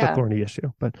just a thorny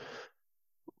issue, but.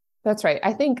 That's right.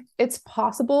 I think it's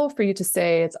possible for you to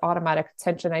say it's automatic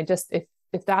attention.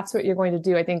 If that's what you're going to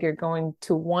do, I think you're going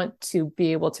to want to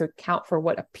be able to account for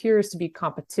what appears to be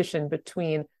competition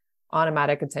between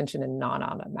automatic attention and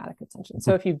non-automatic attention.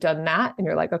 So if you've done that and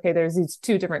you're okay, there's these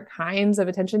two different kinds of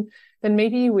attention, then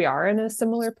maybe we are in a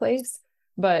similar place.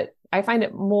 But I find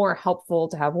it more helpful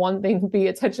to have one thing be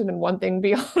attention and one thing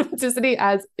be authenticity,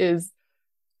 as is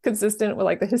consistent with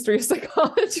like the history of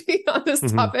psychology on this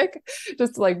topic,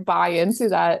 just to like buy into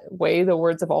that way the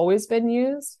words have always been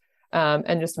used,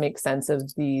 and just make sense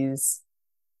of these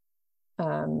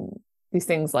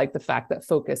things, like the fact that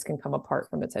focus can come apart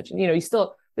from attention.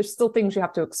 There's still things you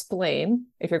have to explain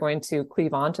if you're going to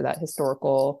cleave on to that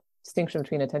historical distinction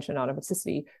between attention and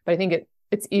automaticity. But I think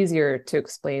it's easier to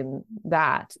explain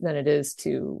that than it is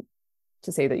to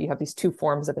say that you have these two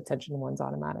forms of attention, one's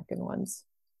automatic and one's.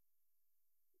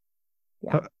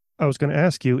 Yeah. I was going to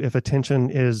ask you if attention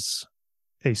is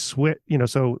a switch,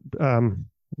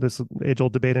 this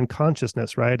age-old debate in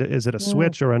consciousness, right? Is it a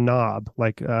switch or a knob,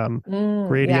 like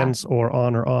gradients or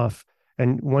on or off?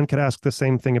 And one could ask the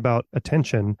same thing about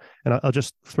attention. And I'll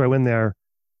just throw in there,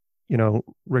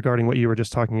 regarding what you were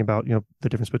just talking about, the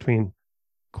difference between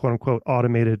quote unquote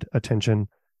automated attention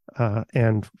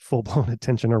and full-blown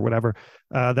attention or whatever,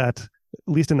 that at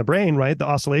least in the brain, right, the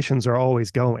oscillations are always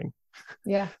going.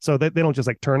 Yeah. So they don't just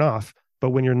like turn off,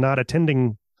 but when you're not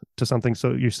attending to something,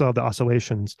 so you still have the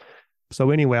oscillations.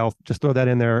 So anyway, I'll just throw that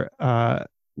in there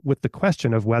with the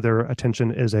question of whether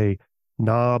attention is a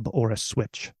knob or a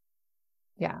switch.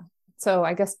 Yeah. So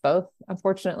I guess both,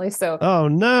 unfortunately. So oh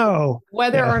no,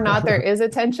 whether or not there is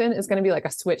attention is going to be like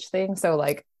a switch thing. So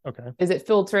like, is it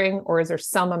filtering, or is there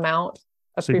some amount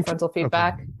of prefrontal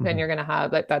feedback? Then you're going to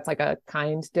have that's like a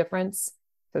kind difference.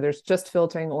 So there's just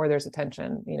filtering or there's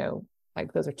attention,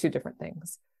 like those are two different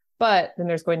things. But then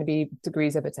there's going to be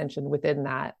degrees of attention within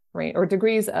that range, or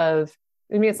degrees of,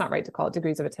 it's not right to call it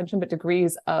degrees of attention, but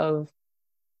degrees of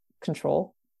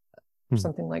control or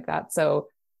something like that. So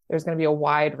there's going to be a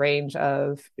wide range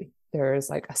of, there's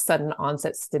like a sudden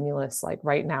onset stimulus, like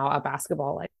right now, a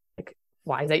basketball, like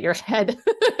flies at your head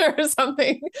or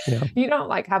something. Yeah. You don't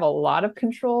like have a lot of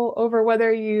control over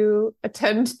whether you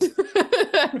attend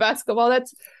basketball.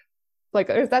 That's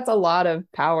a lot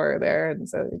of power there. And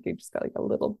so you just got like a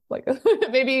little, like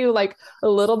maybe you like a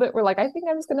little bit were like, I think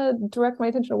I'm just going to direct my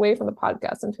attention away from the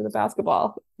podcast into the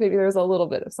basketball. Maybe there's a little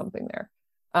bit of something there.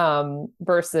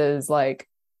 Versus like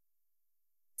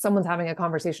someone's having a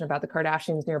conversation about the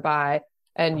Kardashians nearby,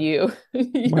 and you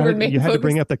had to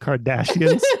bring up the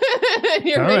Kardashians.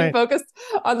 You're being focused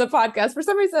on the podcast. For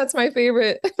some reason, that's my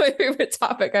favorite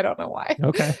topic. I don't know why.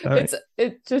 Okay. All right.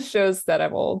 It just shows that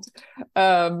I'm old.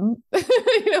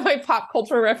 My pop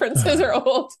culture references are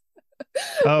old.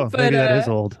 Oh, but, maybe that is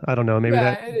old. I don't know. Maybe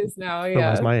that it is now. Yeah.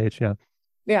 That's my age. Yeah.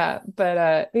 Yeah.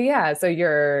 But yeah. So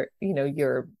you're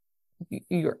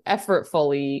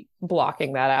effortfully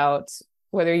blocking that out,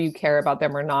 whether you care about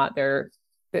them or not.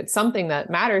 It's something that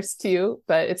matters to you,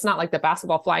 but it's not like the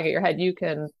basketball flying at your head. You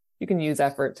can use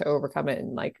effort to overcome it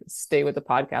and like stay with the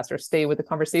podcast or stay with the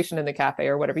conversation in the cafe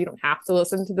or whatever. You don't have to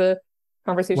listen to the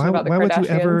conversation about the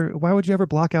Kardashians. Why would you ever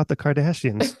block out the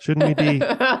Kardashians? Shouldn't we be?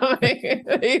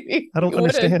 I don't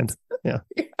understand. Yeah.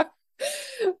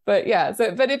 But yeah,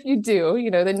 but if you do,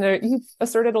 then you've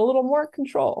asserted a little more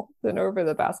control than over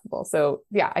the basketball. So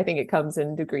yeah, I think it comes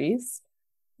in degrees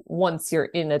once you're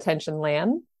in attention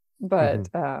land, but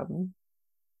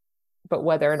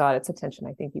whether or not it's attention,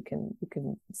 I think you can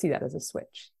see that as a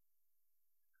switch.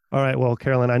 All right. Well,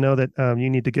 Carolyn, I know that you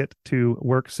need to get to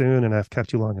work soon, and I've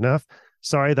kept you long enough.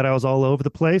 Sorry that I was all over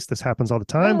the place. This happens all the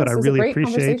time, but I really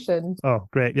appreciate. Oh,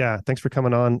 great. Yeah. Thanks for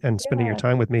coming on and spending your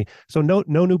time with me. So no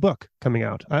new book coming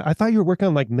out. I thought you were working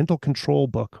on like mental control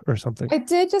book or something. I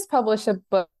did just publish a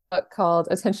book called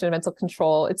Attention and Mental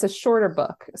Control. It's a shorter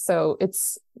book. So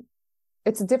it's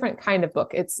a different kind of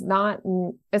book. It's not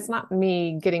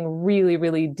me getting really,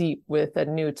 really deep with a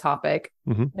new topic.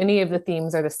 Many of the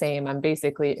themes are the same. I'm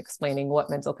basically explaining what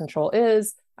mental control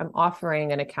is. I'm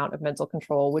offering an account of mental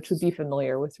control, which would be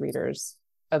familiar with readers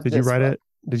of this book.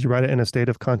 Did you write it in a state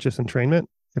of conscious entrainment?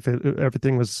 If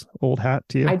everything was old hat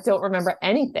to you? I don't remember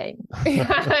anything. No,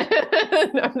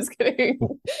 I'm just kidding.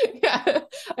 Yeah,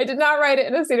 I did not write it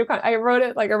in a state of I wrote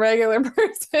it like a regular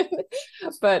person,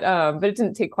 but it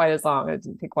didn't take quite as long. It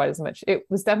didn't take quite as much. It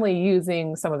was definitely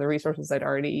using some of the resources I'd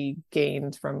already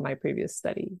gained from my previous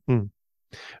study.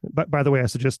 But by the way, I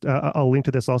suggest I'll link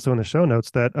to this also in the show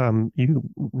notes that you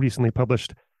recently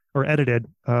published or edited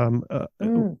with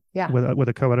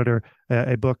a co-editor,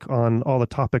 a book on all the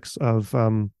topics of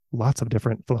lots of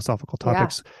different philosophical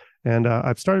topics. Yeah. And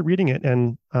I've started reading it,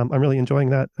 and I'm really enjoying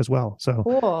that as well. So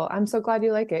cool. I'm so glad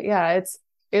you like it. Yeah,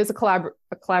 it was a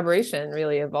collaboration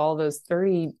really of all those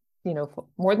 30,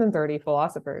 more than 30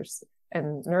 philosophers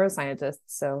and neuroscientists.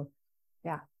 So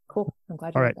yeah, cool. I'm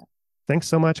glad you like that. Thanks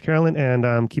so much, Carolyn,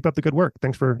 and keep up the good work.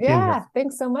 Thanks for being here.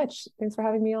 Thanks so much. Thanks for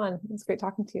having me on. It's great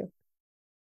talking to you.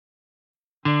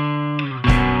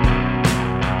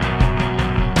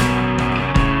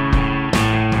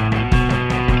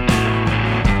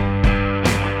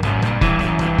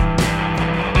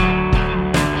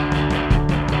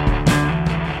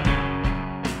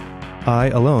 I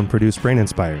alone produce Brain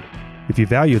Inspired. If you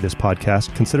value this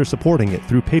podcast, consider supporting it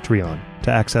through Patreon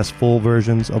to access full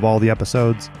versions of all the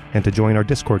episodes and to join our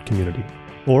Discord community.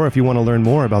 Or if you want to learn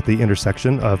more about the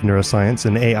intersection of neuroscience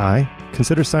and AI,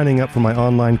 consider signing up for my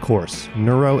online course,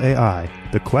 Neuro AI,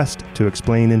 The Quest to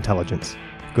Explain Intelligence.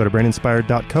 Go to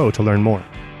braininspired.co to learn more.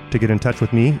 To get in touch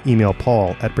with me, email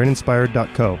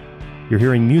paul@braininspired.co. You're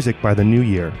hearing music by The New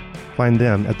Year. Find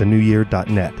them at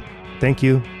thenewyear.net. Thank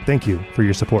you for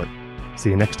your support. See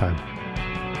you next time.